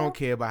black they don't girl.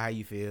 care about how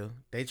you feel.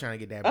 They trying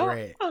to get that Uh,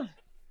 bread.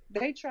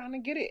 they trying to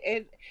get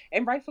it,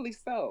 and rightfully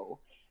so.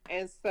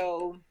 And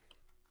so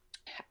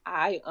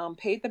I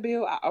paid the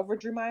bill. I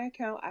overdrew my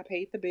account. I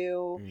paid the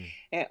bill Mm.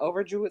 and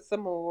overdrew it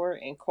some more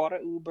and caught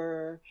an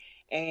Uber,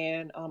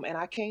 and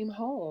I came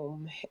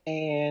home,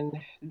 and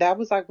that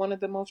was like one of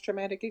the most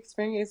traumatic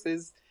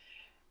experiences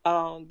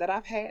that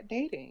I've had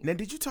dating. Now,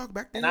 did you talk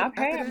back to And him I've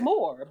after had that?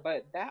 more,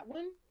 but that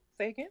one,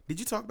 say again. Did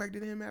you talk back to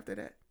him after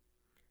that?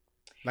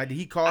 Like, did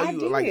he call I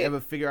you or like did. ever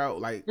figure out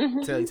like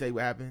Hmm. tell you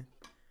what happened?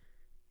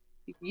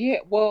 Yeah,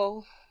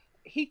 well,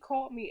 he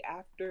called me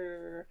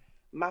after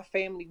my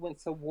family went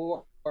to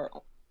war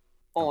Oh.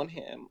 on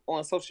him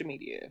on social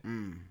media.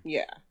 Mm.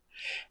 Yeah.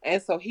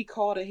 And so he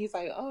called and he's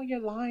like, "Oh, you're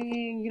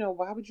lying.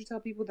 Why would you tell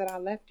people that I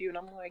left you?" And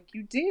I'm like,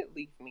 "You did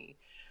leave me."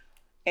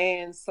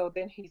 And so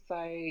then he's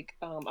like,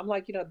 I'm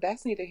like,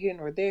 that's neither here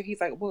nor there. He's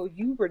like, "Well,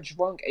 you were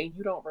drunk and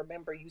you don't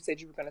remember. You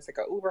said you were going to take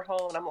an Uber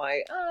home." And I'm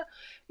like,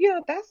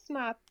 that's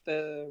not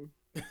the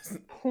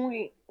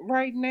point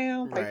right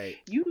now. Like, Right.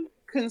 you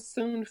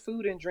consumed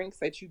food and drinks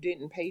that you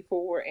didn't pay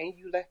for, and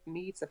you left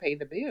me to pay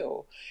the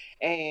bill.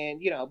 And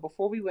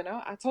before we went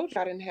out, I told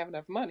you I didn't have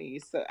enough money.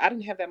 So I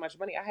didn't have that much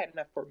money. I had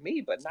enough for me,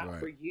 but not Right.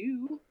 for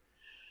you.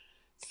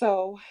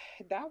 So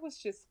that was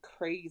just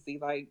crazy.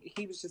 Like,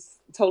 he was just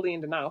totally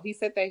in denial. He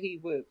said that he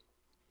would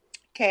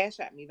cash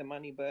at me the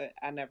money, but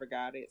I never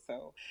got it.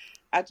 So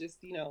I just,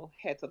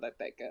 had to let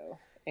that go.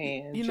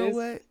 And You know just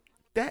what?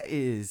 That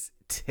is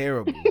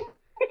terrible.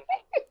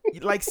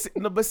 Like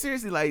no, but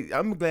seriously, like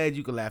I'm glad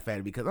you could laugh at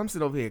it because I'm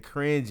sitting over here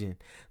cringing.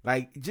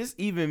 Like just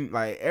even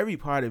like every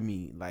part of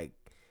me, like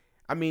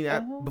I mean,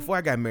 uh-huh. before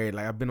I got married,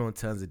 like I've been on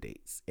tons of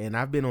dates and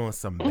I've been on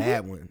some Hmm.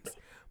 bad ones,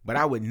 but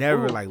I would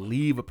never Oh, like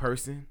leave a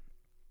person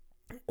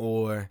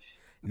or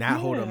not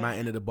hold up yeah. my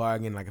end of the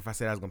bargain. Like if I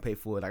said I was gonna pay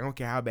for it, like I don't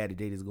care how bad the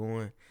date is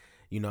going,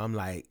 I'm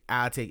like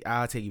I'll take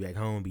you back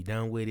home, be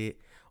done with it,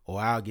 or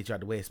I'll get you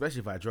out the way, especially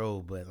if I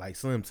drove. But like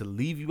Slim to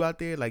leave you out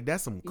there, like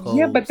that's some Yeah,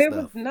 cold but there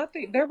was stuff.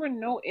 nothing. There were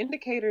no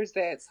indicators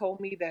that told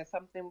me that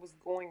something was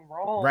going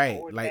wrong Right.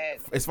 or Like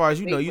that as far as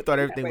you know, they you would thought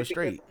be that everything way was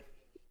because, straight.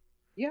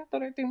 yeah, I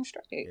thought everything was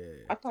straight.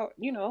 Yeah. I thought,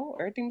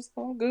 everything was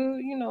going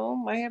good.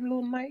 Might have a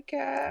little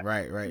nightcap,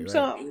 Right, right, right.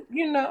 something,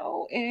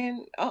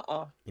 and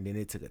And then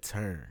it took a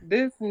turn.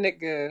 this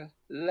nigga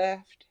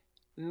left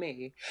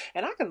me.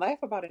 And I can laugh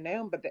about it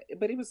now, but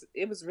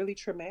it was really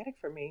traumatic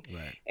for me.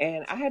 Right.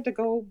 And I had to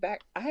go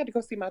back. I had to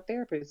go see my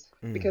therapist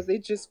Mm. because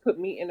it just put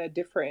me in a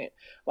different,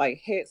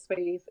 like,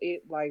 headspace.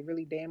 It, like,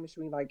 really damaged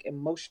me, like,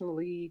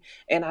 emotionally,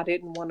 and I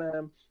didn't want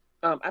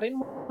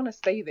to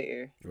stay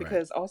there Right.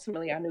 because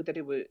ultimately I knew that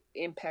it would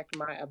impact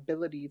my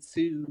ability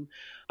to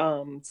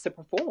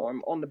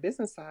perform on the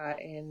business side,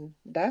 and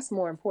that's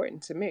more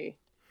important to me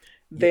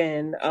Yeah.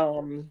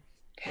 than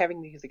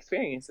having these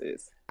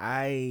experiences.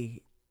 I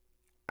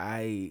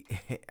I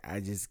I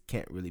just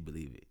can't really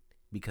believe it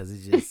because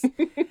it's just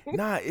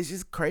it's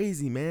just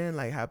crazy, man.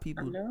 Like how I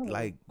people know.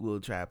 like will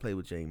try to play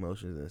with your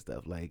emotions and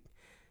stuff. Like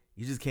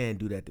you just can't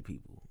do that to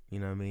people. You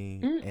know what I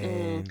mean? Mm-mm.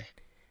 And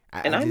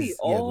I And I need just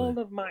go ahead. all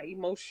of my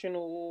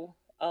emotional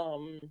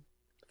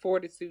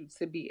fortitude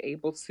to be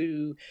able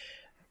to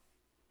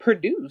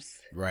produce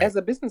Right. as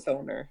a business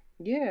owner.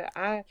 Yeah,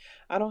 I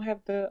don't have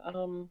the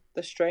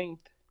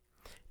strength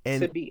to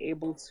And be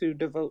able to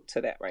devote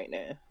to that right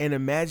now. and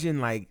imagine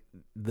like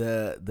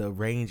the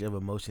range of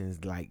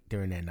emotions like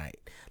during that night.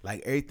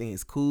 Like everything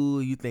is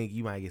cool. You think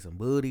you might get some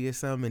booty or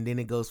something, and then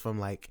it goes from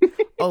like,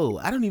 oh,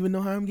 I don't even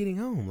know how I'm getting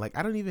home. Like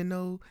I don't even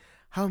know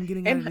how I'm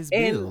getting out of And this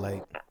bill. and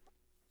Like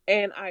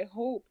and I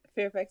hope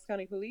Fairfax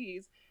County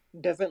Police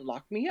doesn't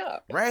lock me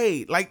up.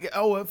 right. Like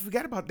oh, I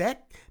forgot about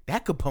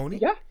that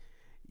component. Yeah.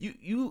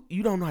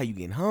 You don't know how you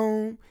getting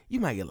home. You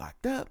might get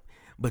locked up,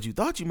 but you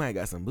thought you might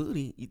got some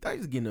booty. You thought you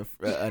was getting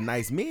a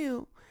nice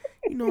meal.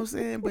 You know what I'm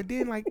saying? But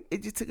then like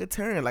it just took a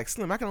turn. Like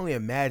Slim, I can only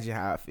imagine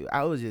how I feel. I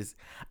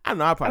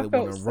know I I probably want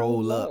felt to so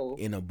roll up low.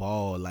 in a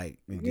ball like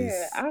and Yeah,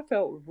 just I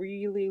felt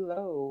really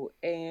low,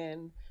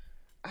 and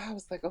I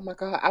was like, "Oh my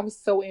God." I was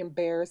so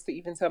embarrassed to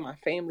even tell my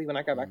family when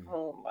I got back mm,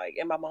 home. Like,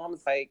 and my mom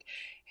was like,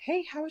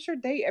 "Hey, how was your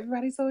day?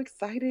 Everybody's so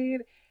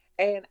excited."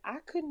 And I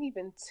couldn't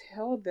even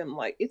tell them.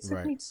 Like, it took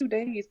Right. me 2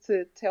 days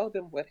to tell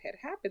them what had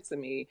happened to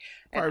me.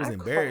 And Probably was I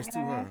embarrassed too,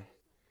 huh? cried.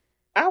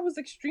 I was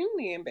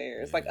extremely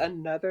embarrassed. Like, Yeah.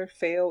 another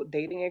failed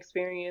dating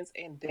experience.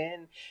 And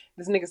then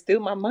this nigga steal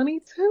my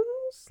money too.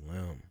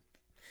 Slim.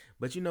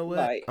 But you know what?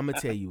 Like, I'm gonna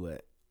tell you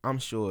what. I'm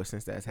sure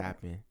since that's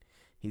happened,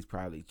 he's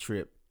probably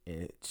tripped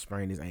and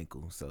sprained his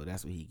ankle. So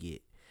that's what he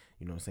get.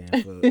 You know what I'm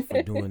saying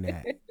for doing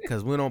that.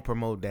 Cause we don't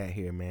promote that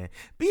here, man.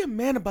 Be a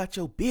man about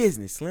your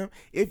business, Slim.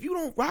 If you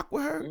don't rock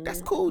with her,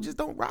 that's cool. Just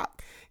don't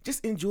rock.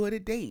 Just enjoy the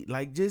date.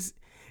 Like just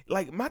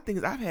like my thing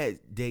is, I've had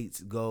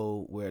dates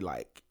go where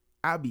like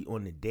I'll be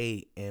on the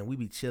date and we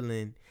be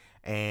chilling,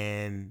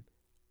 and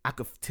I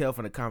could tell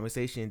from the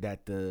conversation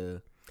that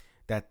the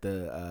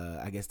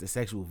I guess the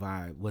sexual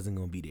vibe wasn't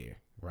gonna be there,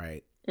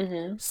 right?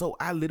 mm-hmm. So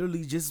I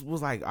literally just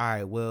was like, all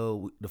right,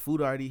 well, the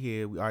food already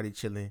here, we already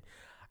chilling.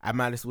 I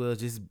might as well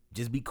just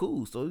be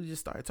cool. So we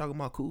just started talking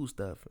about cool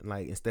stuff, and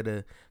like instead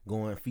of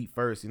going feet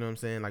first, you know what I'm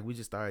saying? Like we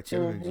just started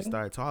chilling and just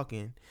started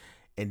talking,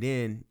 and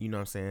then you know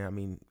what I'm saying. I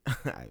mean,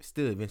 I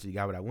still eventually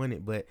got what I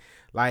wanted, but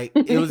like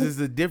it was just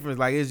a difference.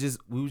 Like it's just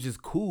we was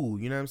just cool,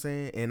 you know what I'm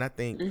saying? And I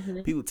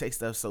think people take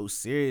stuff so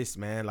serious,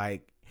 man.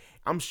 Like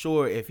I'm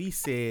sure if he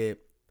said.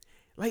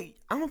 Like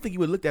I don't think you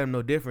would look at him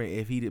no different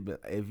if he'd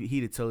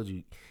have told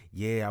you,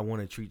 yeah, I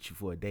want to treat you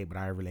for a day, but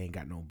I really ain't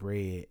got no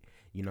bread.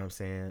 You know what I'm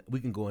saying?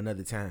 We can go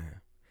another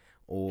time.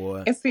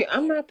 Or And see,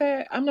 I'm not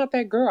that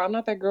girl. I'm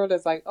not that girl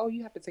that's like, oh,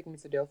 you have to take me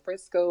to Del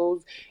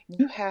Frisco's.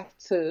 You have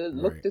to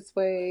look right, this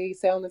way,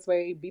 sound this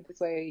way, be this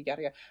way,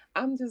 yada yada.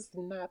 I'm just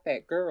not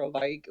that girl.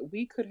 Like,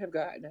 we could have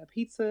gotten a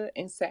pizza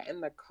and sat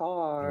in the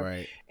car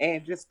right,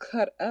 and just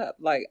cut up.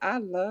 Like, I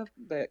love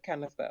that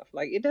kind of stuff.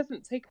 Like, it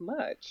doesn't take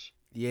much.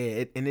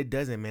 yeah, and it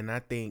doesn't, man. I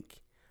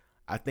think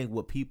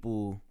what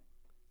people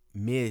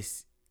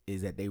miss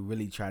is that they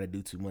really try to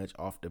do too much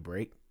off the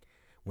break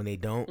when they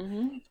don't.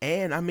 Mm-hmm.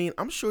 And I mean,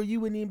 I'm sure you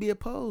wouldn't even be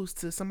opposed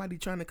to somebody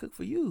trying to cook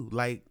for you.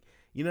 Like,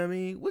 you know what I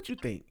mean? What you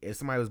think if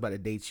somebody was about to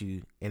date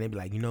you and they be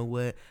like, you know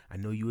what? I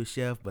know you a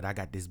chef, but I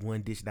got this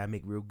one dish that I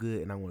make real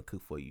good and I want to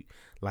cook for you.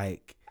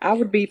 Like, I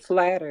would be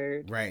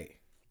flattered. right?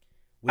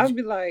 I Would you would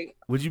be like,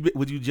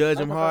 would you judge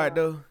oh them my hard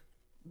God, though?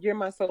 you're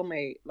my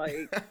soulmate.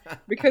 Like,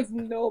 because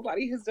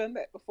nobody has done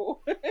that before.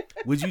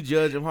 Would you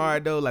judge them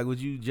hard though? Like, would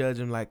you judge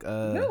them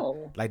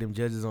No. like them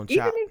judges on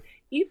Even Chop? if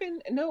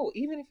even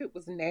if it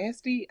was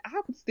nasty,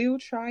 I would still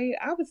try it.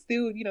 I would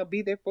still,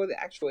 be there for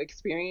the actual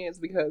experience,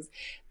 because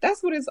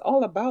that's what it's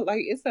all about.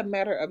 Like, it's a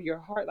matter of your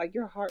heart. Like,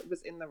 your heart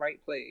was in the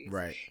right place.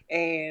 Right.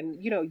 And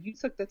you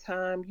took the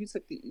time,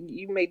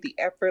 you made the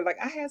effort. Like,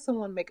 I had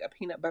someone make a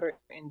peanut butter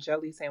and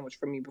jelly sandwich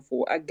for me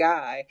before. A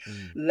guy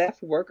Mm.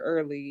 left work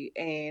early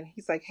and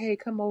he's like, "Hey,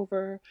 come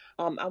over.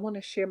 I want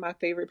to share my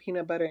favorite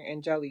peanut butter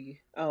and jelly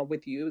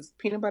with you." It was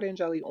peanut butter and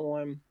jelly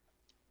on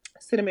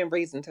cinnamon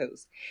raisin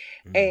toast.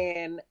 Mm.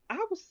 And I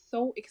was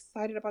so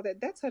excited about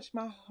that. That touched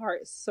my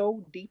heart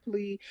so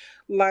deeply.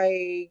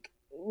 Like,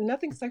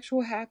 nothing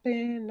sexual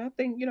happened,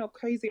 nothing,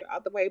 crazy or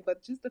out the way,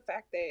 but just the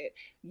fact that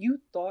you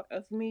thought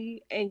of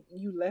me and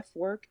you left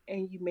work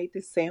and you made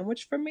this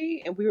sandwich for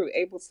me, and we were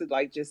able to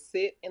like just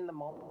sit in the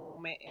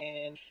moment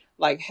and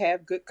like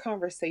have good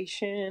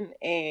conversation,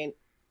 and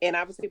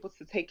I was able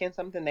to take in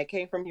something that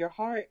came from your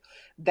heart.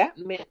 That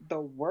meant the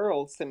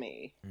world to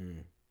me.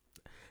 Mm.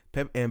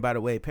 And by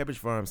the way, Pepperidge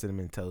Farm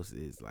cinnamon toast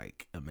is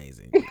like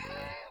amazing. By the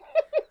way.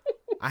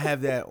 I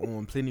have that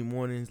on plenty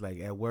mornings. Like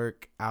at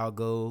work, I'll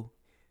go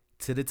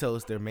to the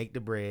toaster, make the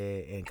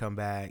bread, and come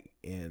back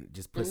and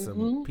just put some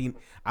Hmm. peanut.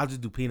 I'll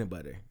just do peanut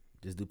butter.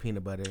 Just do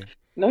peanut butter.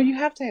 No, you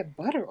have to have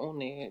butter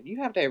on it.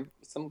 You have to have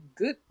some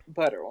good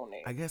butter on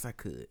I it. guess I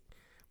could,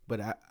 but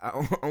I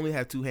only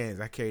have two hands.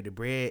 I carry the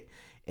bread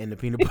and the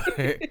peanut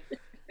butter.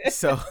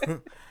 So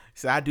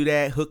so I do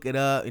that, hook it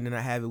up, and then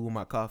I have it with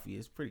my coffee.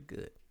 It's pretty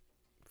good,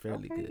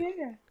 fairly Okay, good.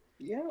 yeah.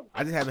 Yeah.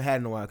 I just haven't had it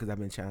in a while because I've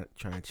been trying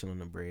to chill on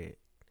the bread.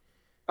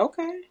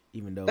 Okay.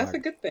 Even though That's I a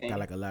good got thing.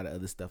 like a lot of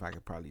other stuff I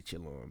could probably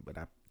chill on, but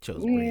I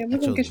chose bread. Yeah, I we're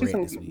gonna chose get you bread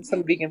some this week.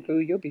 some vegan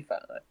food. You'll be fine.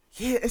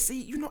 Yeah, and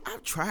see,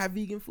 I've tried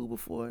vegan food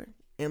before,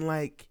 and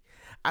like,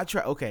 I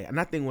tried. Okay, and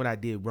I think what I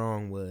did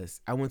wrong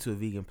was I went to a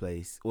vegan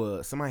place.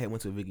 Well, somebody had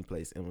went to a vegan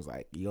place and was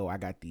like, "Yo, I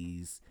got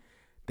these.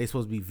 They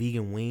supposed to be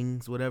vegan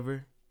wings,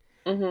 whatever."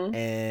 Mm-hmm.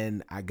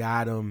 And I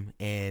got them,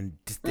 and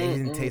just, they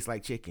didn't Mm-mm. taste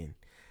like chicken.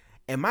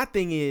 And my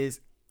thing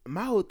is,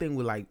 my whole thing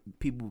with like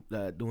people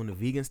doing the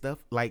vegan stuff,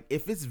 like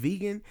if it's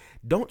vegan,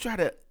 don't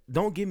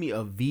give me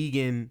a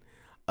vegan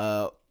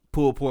uh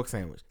pulled pork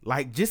sandwich.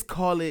 Like just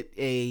call it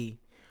a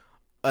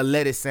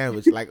lettuce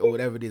sandwich, like or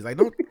whatever it is. Like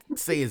don't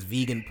say it's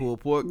vegan pulled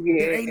pork.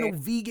 There ain't no Yeah,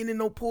 vegan in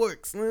no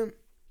pork, Slim.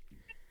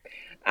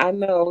 I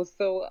know.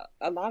 So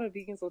a lot of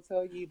vegans will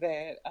tell you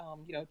that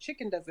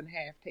chicken doesn't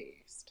have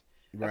taste.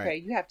 Right, Okay,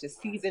 you have to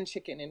season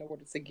chicken in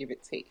order to give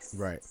it taste.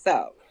 right.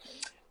 So,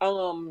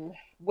 um,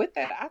 with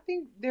that, I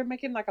think they're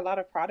making like a lot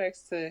of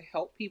products to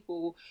help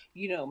people,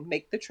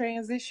 make the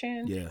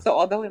transition. Yeah. So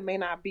although it may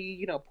not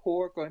be,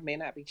 pork or it may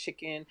not be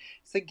chicken,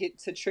 to get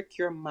to trick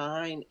your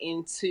mind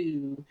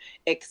into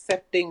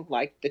accepting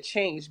like the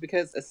change,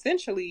 because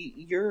essentially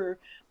you're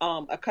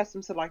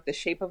accustomed to like the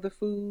shape of the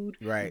food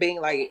Right.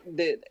 being like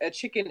a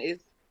chicken is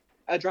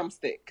a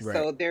drumstick. Right.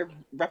 So they're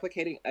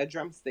replicating a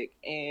drumstick.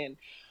 And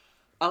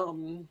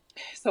um,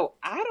 so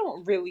I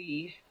don't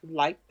really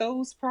like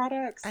those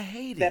products I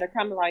hate that it. are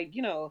kind of like,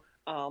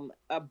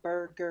 a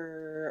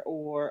burger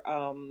or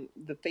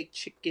the fake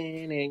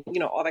chicken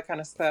and all that kind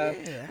of stuff.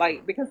 Yeah.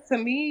 Like, because to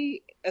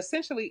me,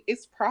 essentially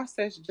it's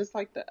processed just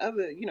like the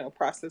other,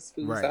 processed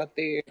foods Right. out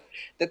there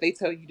that they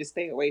tell you to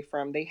stay away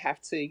from. They have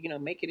to,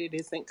 make it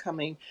isn't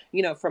coming,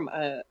 from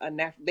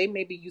they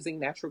may be using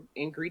natural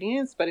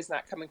ingredients, but it's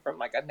not coming from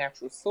like a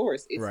natural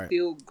source. It Right.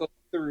 still goes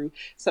through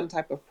some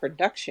type of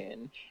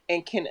production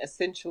and can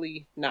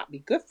essentially not be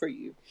good for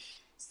you.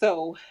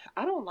 So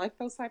I don't like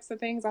those types of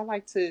things. I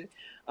like to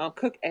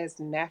cook as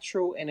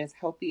natural and as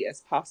healthy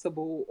as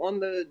possible on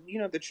the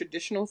the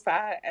traditional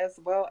side as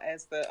well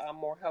as the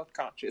more health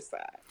conscious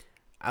side.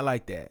 I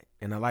like that,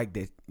 and I like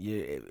that.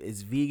 Yeah,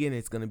 it's vegan.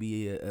 It's gonna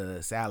be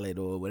a salad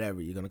or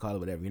whatever you're gonna call it.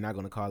 Whatever you're not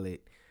gonna call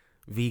it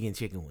vegan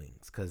chicken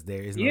wings because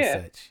there is no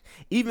Yeah. such.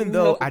 Even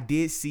though No. I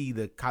did see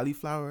the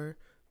cauliflower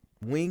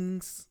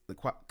wings,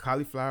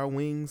 cauliflower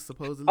wings Oh,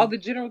 supposedly. the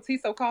General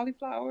Tso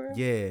cauliflower.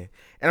 Yeah,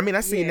 and I mean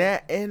I seen Yeah.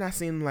 that, and I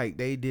seen like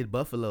they did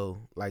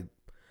buffalo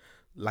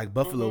like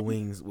buffalo Hmm.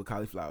 wings with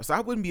cauliflower. So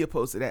I wouldn't be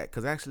opposed to that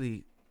because I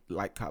actually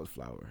like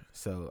cauliflower.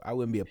 So I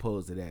wouldn't be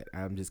opposed to that.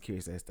 I'm just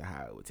curious as to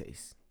how it would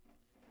taste.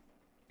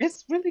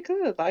 It's really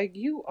good. Like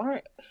you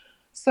aren't.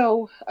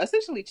 So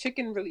essentially,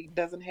 chicken really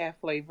doesn't have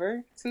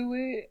flavor to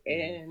it,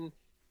 Mm-hmm. and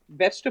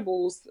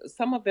vegetables,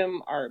 some of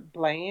them are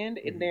bland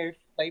in Mm-hmm. their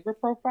flavor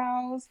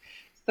profiles.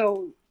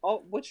 So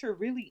what you're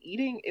really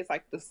eating is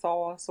like the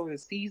sauce or the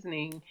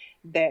seasoning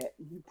that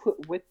you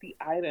put with the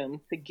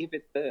item to give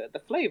it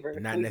the flavor.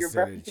 Not So you're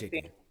necessarily the replicating,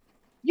 chicken.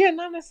 yeah,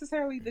 not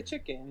necessarily the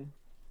chicken.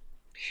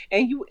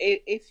 And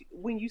if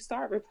when you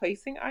start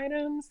replacing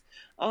items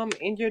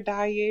in your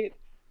diet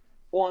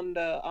on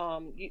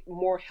the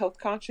more health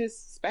conscious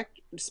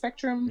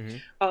spectrum,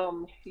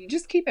 Mm-hmm. you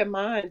just keep in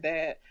mind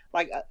that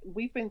like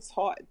we've been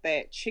taught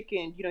that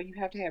chicken, you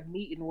have to have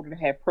meat in order to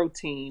have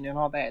protein and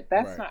all that.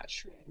 That's Right. not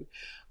true.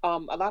 A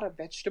lot of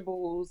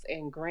vegetables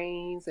and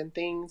grains and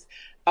things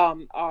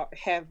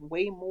have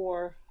way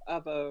more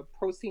of a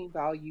protein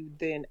value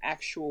than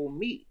actual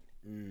meat.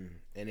 And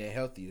they're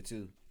healthier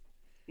too.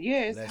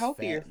 Yeah, it's Less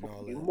healthier fat and for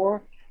all you, that,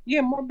 more,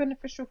 yeah, more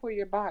beneficial for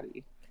your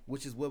body.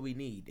 which is what we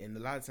need. And a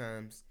lot of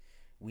times,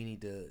 we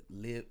need to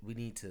live. We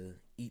need to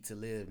eat to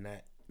live,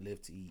 not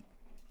live to eat.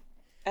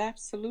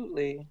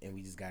 Absolutely. And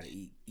we just gotta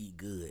eat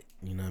good.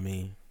 You know what I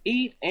mean?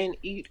 Eat and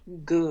eat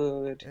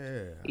good. Yeah,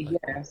 I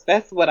like that. Yes,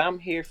 that's what I'm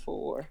here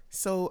for.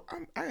 So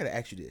I gotta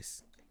ask you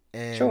this,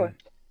 Sure. and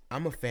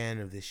I'm a fan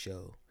of this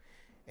show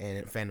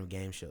and a fan of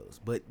game shows.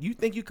 But you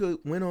think you could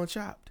win on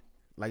Chopped?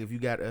 Like if you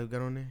got on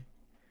there?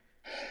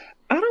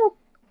 I don't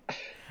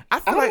I I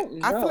feel like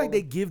don't I feel like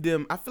they know. give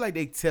them. I feel like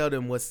they tell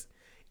them what's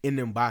in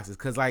them boxes.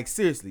 Cause like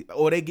seriously,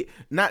 or they get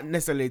not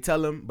necessarily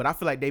tell them, but I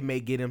feel like they may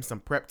get them some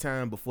prep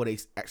time before they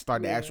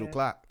start the actual Yeah.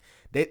 clock.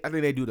 I think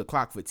they do the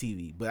clock for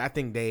TV, but I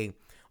think they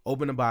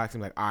open the box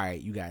and like, all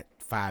right, you got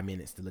 5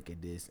 minutes to look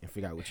at this and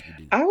figure out what you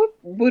can I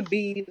would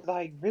be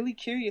like really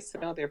curious to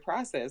know their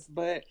process,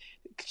 but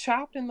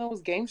chopped in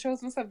those game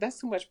shows and stuff, that's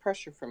too much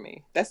pressure for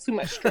me. That's too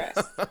much stress.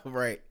 do.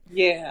 Right.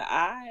 Yeah,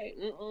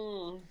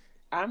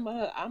 I'm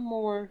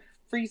more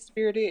free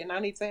spirited and I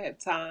need to have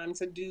time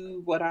to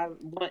do what I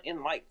want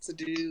and like to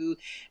do,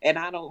 and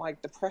I don't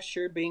like the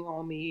pressure being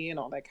on me and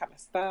all that kind of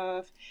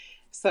stuff.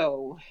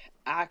 So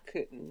I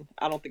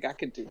don't think I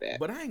could do that.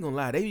 But I ain't gonna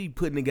lie, they be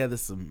putting together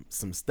some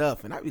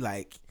stuff, and I be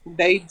like,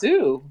 They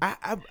do.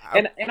 I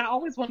And I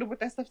always wonder what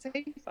that stuff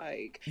tastes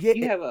like. yeah,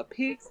 You have a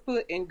pig's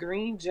foot and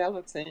green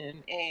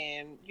gelatin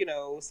and,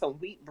 some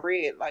wheat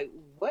bread. Like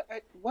what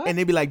and what?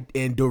 they be like,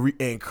 and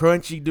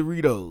crunchy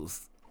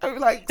Doritos. I be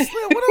like,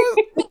 Slim, what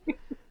else?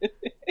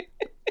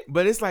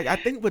 But it's like I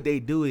think what they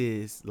do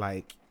is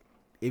like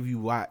if you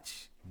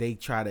watch, they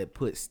try to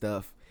put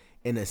stuff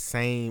in the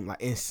same like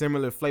in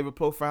similar flavor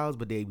profiles,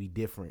 but they be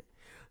different.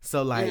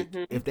 So like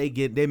Hmm. if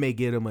they may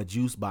get them a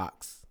juice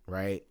box,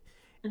 right?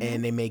 Hmm.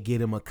 And they may get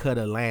them a cut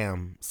of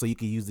lamb, so you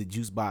can use the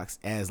juice box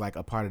as like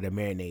a part of the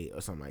marinade or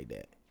something like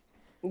that.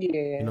 You know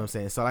what Yeah. I'm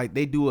saying? So like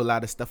they do a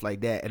lot of stuff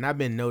like that, and I've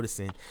been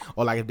noticing,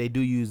 or like if they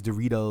do use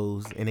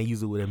Doritos and they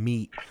use it with a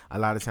meat, a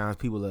lot of times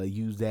people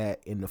use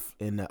that in the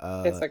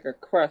It's like a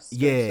crust or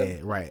yeah,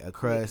 something. right, a Yeah.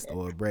 crust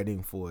or a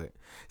breading for it.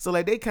 So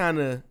like they kind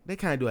of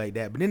do like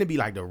that, but then it'd be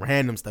like the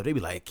random stuff. They'd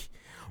be like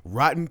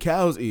rotten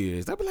cow's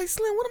ears. I'd be like,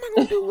 Slim, what am I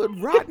gonna do with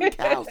rotten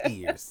cow's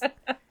ears?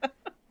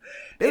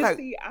 They And like,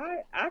 see,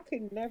 I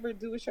could never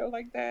do a show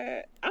like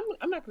that.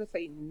 I'm not gonna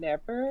say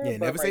never, yeah,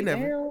 but never say right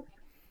never. now,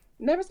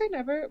 never say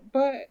never.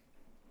 But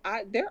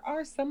There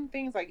are some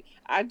things, like,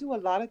 I do a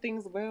lot of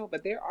things well,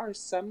 but there are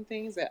some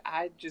things that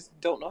I just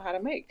don't know how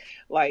to make.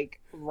 Like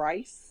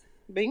rice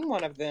being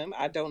one of them.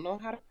 I don't know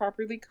how to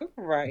properly cook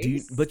rice.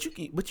 You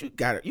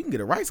can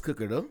get a rice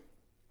cooker though.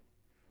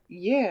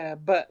 Yeah,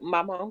 but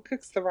my mom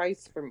cooks the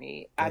rice for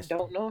me. I That's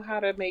don't know how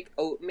to make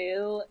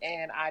oatmeal,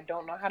 and I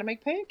don't know how to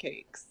make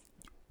pancakes.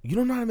 You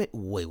don't know how to make.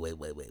 Wait.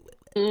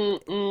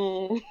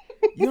 Mm-mm.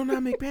 You don't know how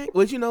to make pancakes.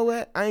 Well, you know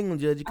what? I ain't gonna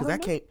judge you I because I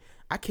don't know. can't.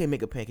 I can't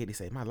make a pancake to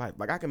save my life.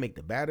 Like I can make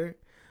the batter,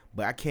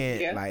 but I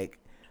can't. Yeah. Like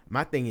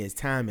my thing is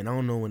timing. I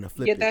don't know when to Yeah,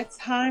 flip it. that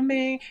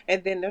timing.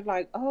 And then they're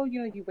like, oh,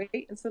 you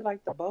wait until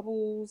like the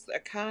bubbles are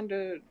kind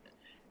of,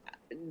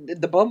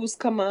 the bubbles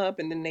come up,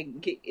 and then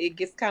it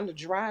gets kind of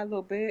dry a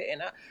little bit,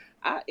 and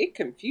it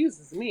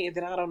confuses me. And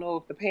then I don't know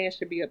if the pan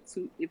should be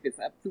if it's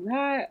up too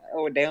high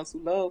or down too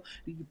low.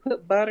 Do you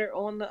put butter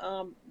on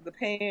the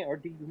pan, or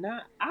do you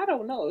not? I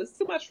don't know. It's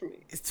too much for me.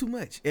 It's too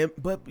much.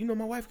 But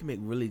my wife can make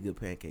really good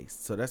pancakes,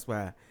 so that's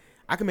why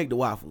I can make the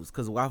waffles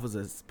because waffles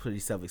are pretty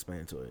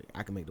self-explanatory.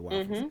 I can make the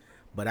waffles, Mm-hmm.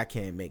 but I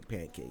can't make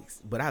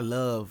pancakes. But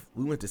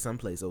we went to some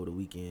place over the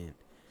weekend,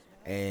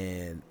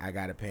 and I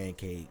got a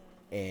pancake,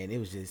 and it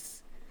was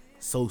just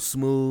so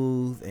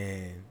smooth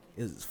and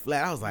it was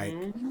flat. I was like,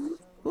 Mm-hmm.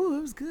 "Ooh,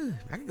 it was good.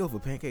 I could go for a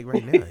pancake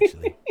right now,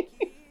 actually.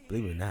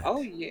 Believe it or not."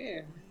 Oh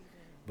yeah.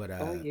 But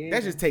Oh yeah.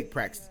 that just take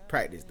practice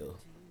though.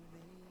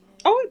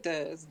 Oh, it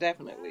does,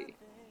 definitely.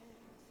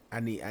 I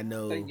So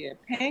know. yeah,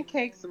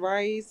 pancakes,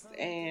 rice,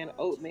 and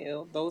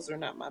oatmeal, those are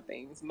not my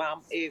things.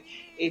 Mom, if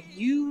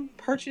you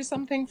purchase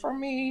something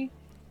from me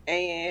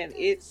and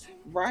it's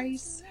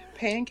rice,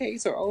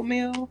 pancakes, or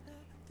oatmeal,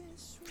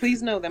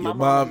 please know that my Your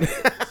mama mom.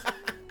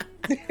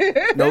 made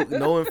it.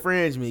 No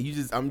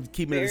infringement. I'm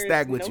keeping it a There is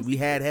stack with no you. We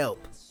had secret.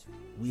 help.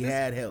 We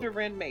had help. Sister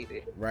Ren made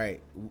it.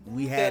 Right.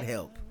 We had That,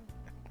 help.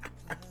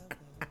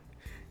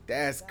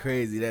 That's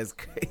crazy. That's so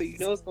you crazy.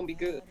 know it's gonna be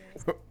good.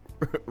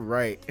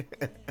 Right.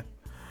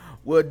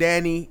 Well,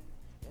 Danny,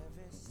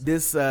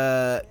 this is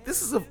a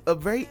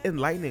very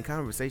enlightening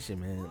conversation,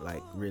 man.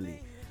 Like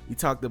really. We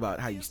talked about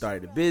how you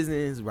started a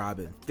business,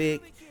 Robin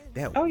Thicke,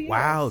 that Oh yeah.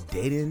 wild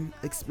dating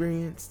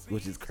experience,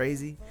 which is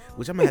crazy.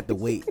 Which I'm gonna have to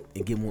wait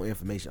and get more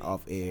information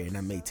off air, and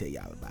I may tell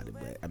y'all about it,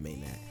 but I may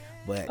not.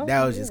 But that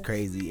Okay. was just Yeah.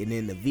 crazy. And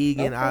then the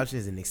vegan Okay.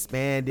 options and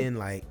expanding,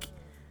 like,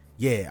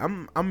 yeah,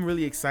 I'm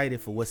really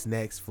excited for what's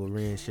next for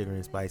Ren Sugar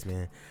and Spice,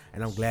 man.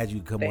 And I'm glad you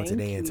could come on Thank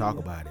today and talk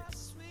you. about it.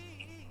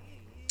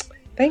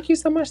 Thank you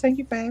so much. Thank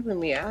you for having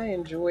me. I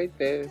enjoyed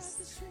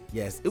this.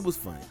 Yes, it was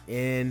fun,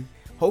 and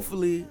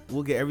hopefully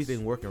we'll get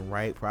everything working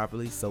right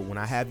properly. So when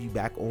I have you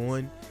back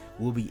on,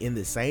 we'll be in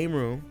the same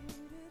room.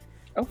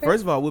 Okay.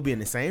 First of all, we'll be in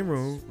the same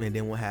room, and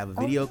then we'll have a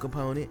Oh. video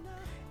component,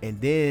 and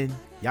then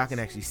y'all can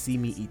actually see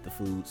me eat the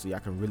food, so y'all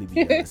can really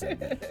be jealous of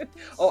me.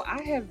 Oh,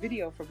 I have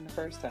video from the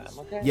first time.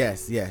 Okay.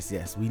 Yes.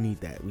 We need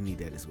that. We need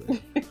that as well.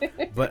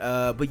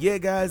 But yeah,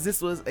 guys,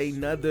 this was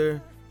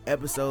another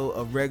episode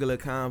of Regular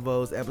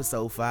Convos,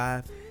 episode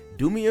 5.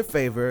 Do me a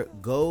favor,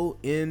 go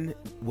in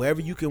wherever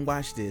you can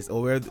watch this,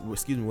 or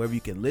wherever you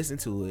can listen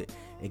to it,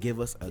 and give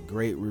us a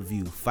great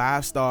review.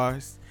 5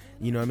 stars.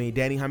 You know what I mean?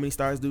 Danny, how many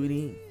stars do we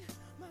need?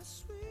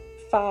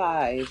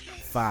 5.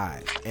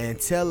 5. And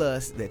tell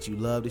us that you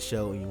love the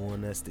show and you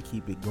want us to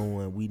keep it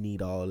going. We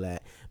need all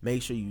that.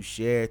 Make sure you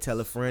share, tell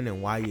a friend,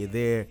 and while you're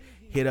there,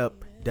 hit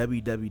up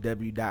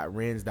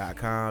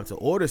www.rens.com to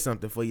order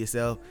something for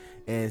yourself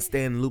and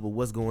stay in the loop of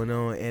what's going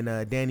on.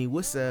 And Danny,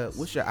 what's your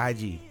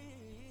IG?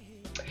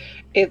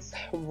 It's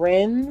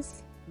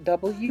Wrens,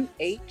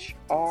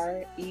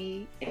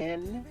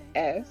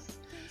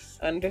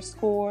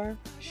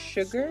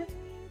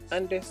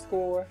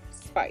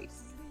 WHRENS_sugar_spice.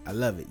 I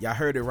love it. Y'all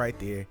heard it right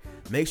there.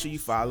 Make sure you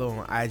follow on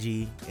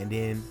IG and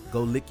then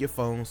go lick your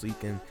phone so you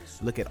can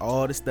look at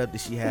all the stuff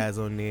that she has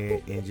on there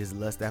and just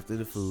lust after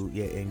the food.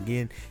 Yeah, and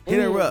again, hit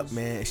her up,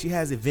 man. She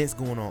has events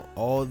going on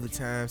all the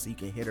time, so you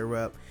can hit her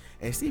up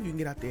and see if you can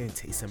get out there and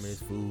taste some of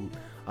this food.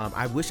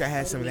 I wish I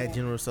had some of that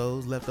General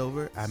Tso's left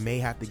over. I may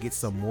have to get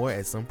some more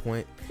at some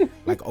point,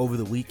 like over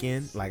the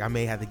weekend. Like I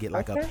may have to get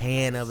like a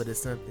pan of it or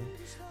something.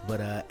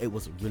 But it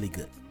was really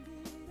good.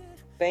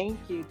 Thank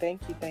you.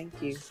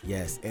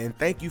 Yes, and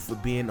thank you for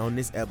being on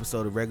this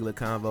episode of Regular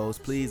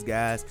Convos. Please,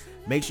 guys,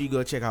 make sure you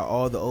go check out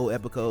all the old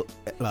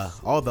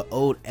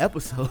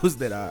episodes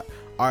that are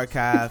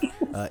archived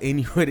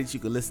anywhere that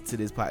you can listen to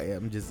this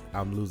podcast.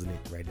 I'm losing it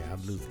right now.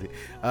 I'm losing it.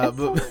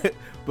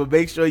 But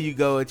make sure you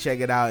go and check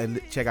it out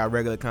and check out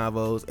Regular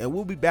Convos. And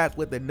we'll be back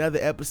with another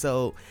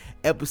episode.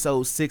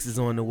 Episode 6 is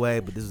on the way,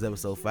 but this is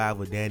episode 5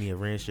 with Danny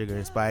of Ren Sugar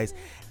and Spice.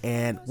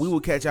 And we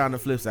will catch y'all on the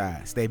flip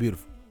side. Stay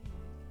beautiful.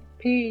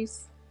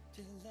 Peace.